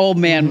like the old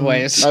man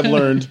voice. I've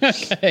learned.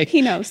 Okay.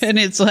 He knows. And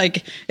it's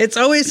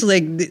always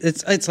like,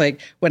 it's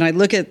like when I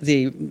look at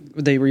the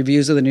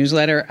reviews of the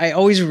newsletter, I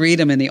always read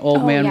them in the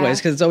old man voice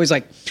because it's always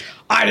like,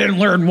 I didn't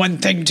learn one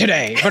thing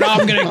today, but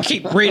I'm going to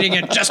keep reading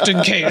it just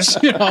in case,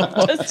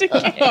 Just in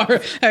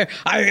case.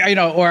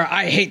 or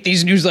I hate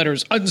these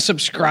newsletters,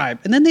 unsubscribe.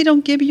 And then they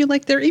don't give you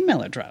like their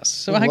email address.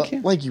 So I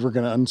can't. Like you were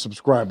going to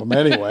unsubscribe them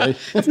anyway.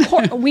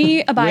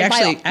 We abide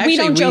by we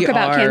don't joke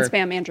about canned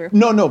spam, Andrew.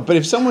 No. But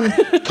if someone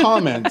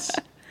comments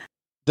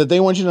that they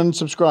want you to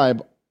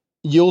unsubscribe,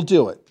 you'll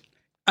do it.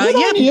 Good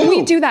on you.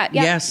 We do that.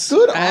 Yeah. Yes.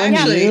 Good on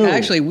you.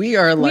 Actually, we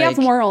are like. We have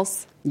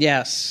morals.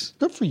 Yes.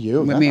 Good for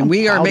you. I mean,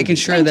 we are making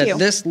sure that you.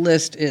 this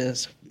list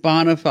is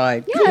bona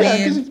fide.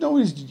 Yeah,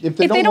 because if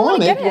they don't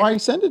want it, why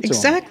send it to them?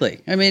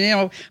 Exactly. I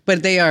mean,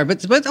 but they are.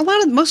 But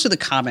most of the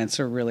comments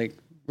are really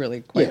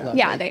quite lovely.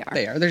 Yeah, they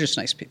are. They're just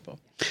nice people.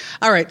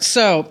 All right.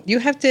 So you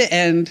have to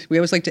end. We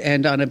always like to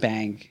end on a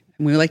bang.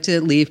 And we like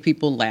to leave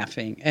people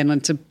laughing. And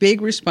it's a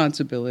big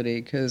responsibility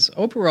because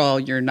overall,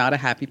 you're not a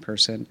happy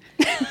person.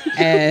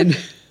 And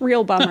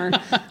real bummer.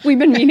 We've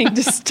been meaning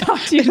to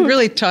talk to you.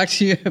 Really talk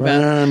to you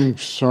about. I'm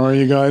sorry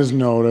you guys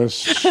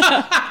noticed.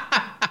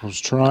 I was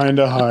trying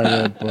to hide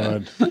it,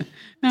 but.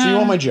 So you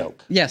want my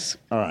joke? Yes.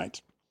 All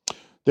right.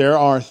 There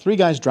are 3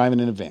 guys driving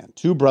in a van,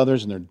 2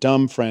 brothers and their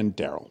dumb friend,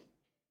 Daryl.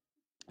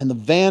 And the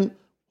van,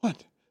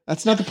 what?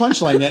 That's not the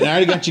punchline yet. And I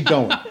already got you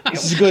going.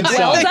 This is a good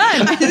Well song.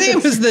 done. I think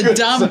it was the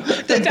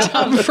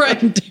dumb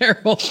friend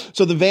Daryl.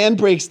 So the van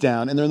breaks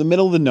down and they're in the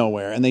middle of the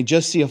nowhere and they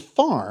just see a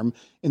farm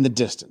in the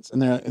distance.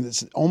 And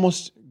it's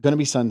almost going to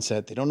be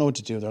sunset. They don't know what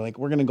to do. They're like,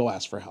 we're going to go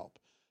ask for help.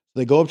 So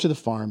they go up to the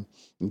farm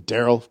and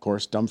Daryl, of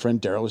course, dumb friend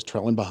Daryl is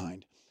trailing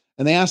behind.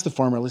 And they ask the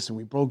farmer, listen,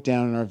 we broke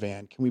down in our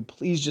van. Can we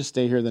please just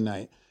stay here the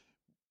night?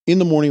 In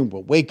the morning,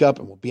 we'll wake up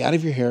and we'll be out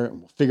of your hair and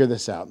we'll figure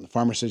this out. And the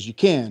farmer says, you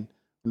can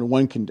under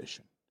one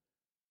condition.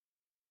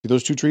 See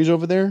those 2 trees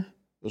over there?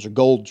 Those are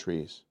gold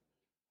trees.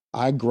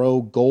 I grow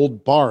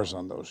gold bars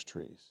on those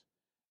trees.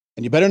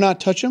 And you better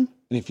not touch them.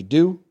 And if you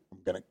do, I'm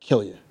going to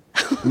kill you.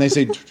 And they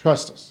say,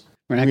 trust us.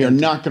 We are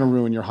not going to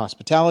ruin your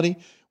hospitality.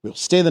 We'll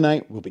stay the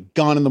night. We'll be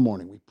gone in the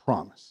morning. We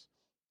promise.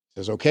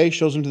 He says, okay,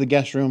 shows him to the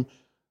guest room,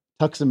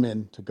 tucks him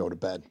in to go to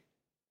bed.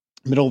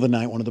 Middle of the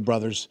night, one of the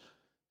brothers,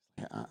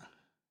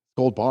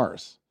 gold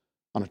bars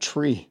on a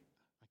tree.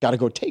 I got to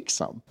go take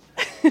some.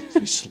 So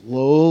he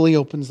slowly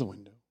opens the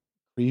window,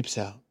 creeps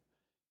out,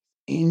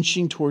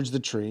 inching towards the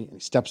tree, and he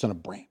steps on a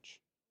branch.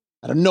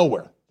 Out of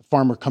nowhere, the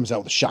farmer comes out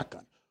with a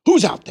shotgun.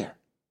 Who's out there?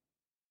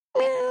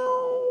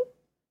 Meow.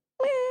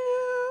 Meow.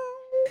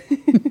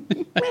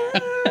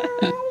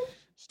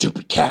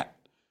 Stupid cat.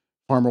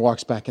 Farmer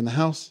walks back in the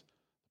house.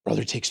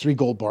 Brother takes 3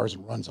 gold bars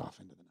and runs off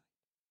into the night.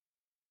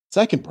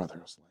 Second brother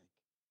was like,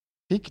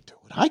 he could do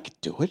it. I could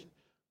do it.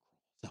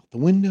 Out the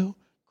window,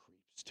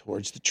 creeps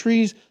towards the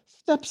trees,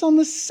 steps on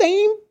the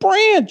same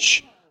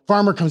branch.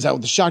 Farmer comes out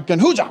with a shotgun.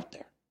 Who's out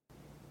there?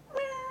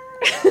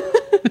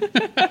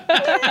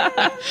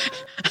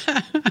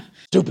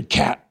 Stupid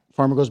cat.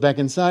 Farmer goes back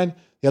inside.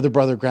 The other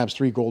brother grabs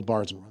 3 gold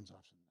bars and runs off.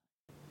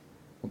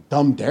 Well,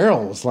 dumb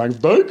Daryl was like,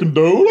 they can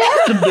do it.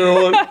 I can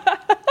do it.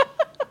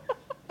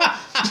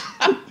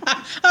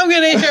 I'm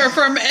going to hear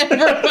from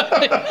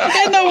everybody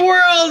in the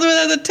world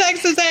with a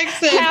Texas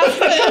accent. Half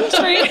the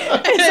country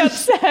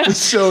is upset.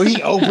 So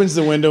he opens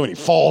the window and he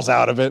falls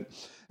out of it.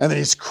 And then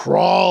he's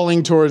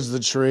crawling towards the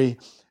tree.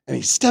 And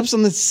he steps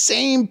on the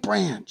same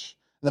branch.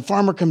 And the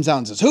farmer comes out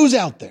and says, who's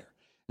out there?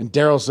 And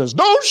Daryl says,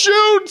 don't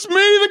shoot, it's me,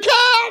 the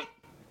cat.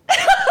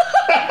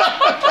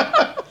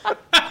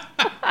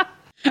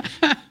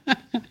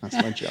 That's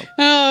my joke.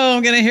 Oh,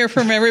 I'm going to hear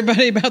from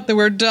everybody about the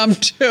word dumb,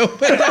 too.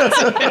 But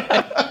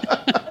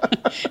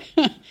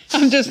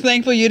I'm just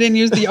thankful you didn't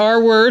use the R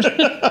word.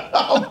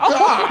 Oh,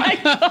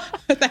 God.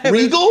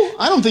 Regal?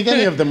 I don't think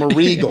any of them are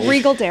regal.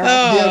 Regal Daryl.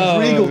 Yeah,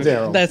 Regal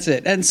Daryl. That's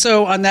it. And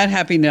so on that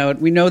happy note,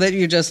 we know that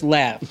you just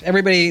laughed.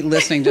 Everybody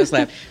listening just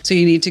laughed. So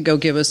you need to go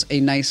give us a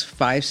nice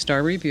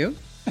 5-star review.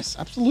 Yes,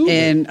 absolutely.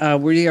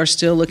 And we are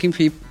still looking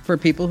for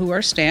people who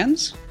are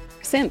stans.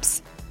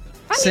 Simps.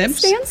 I mean, Simps.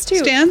 stans too.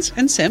 Stans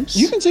and simps.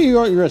 You can say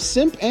you're a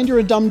simp and you're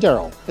a dumb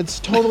Daryl. It's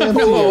totally up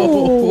to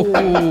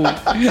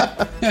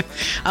you.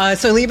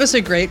 So leave us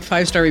a great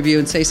 5-star review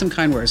and say some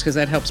kind words because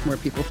that helps more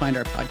people find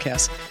our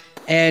podcast.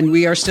 And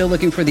we are still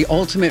looking for the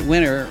ultimate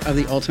winner of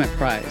the ultimate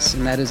prize.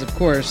 And that is, of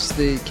course,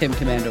 the Kim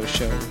Commando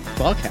Show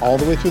ball cap. All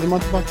the way through the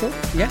month of October?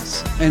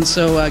 Yes. And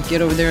so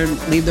get over there and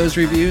leave those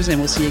reviews and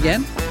we'll see you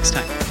again next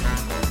time.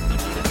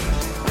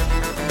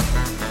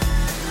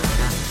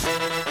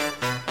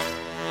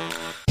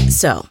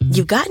 So,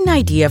 you've got an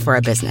idea for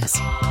a business,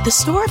 the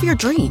store of your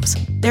dreams.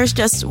 There's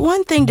just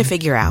one thing to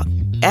figure out: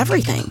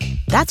 everything.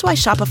 That's why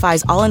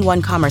Shopify's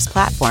all-in-one commerce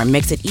platform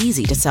makes it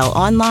easy to sell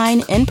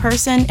online, in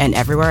person, and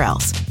everywhere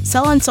else.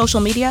 Sell on social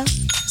media,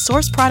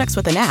 source products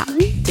with an app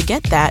to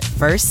get that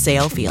first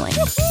sale feeling.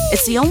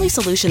 It's the only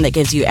solution that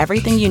gives you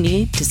everything you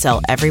need to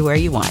sell everywhere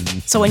you want.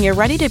 So when you're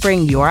ready to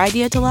bring your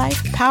idea to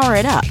life, power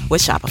it up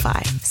with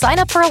Shopify. Sign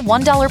up for a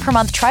 $1 per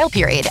month trial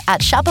period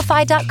at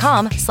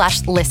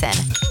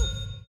shopify.com/listen.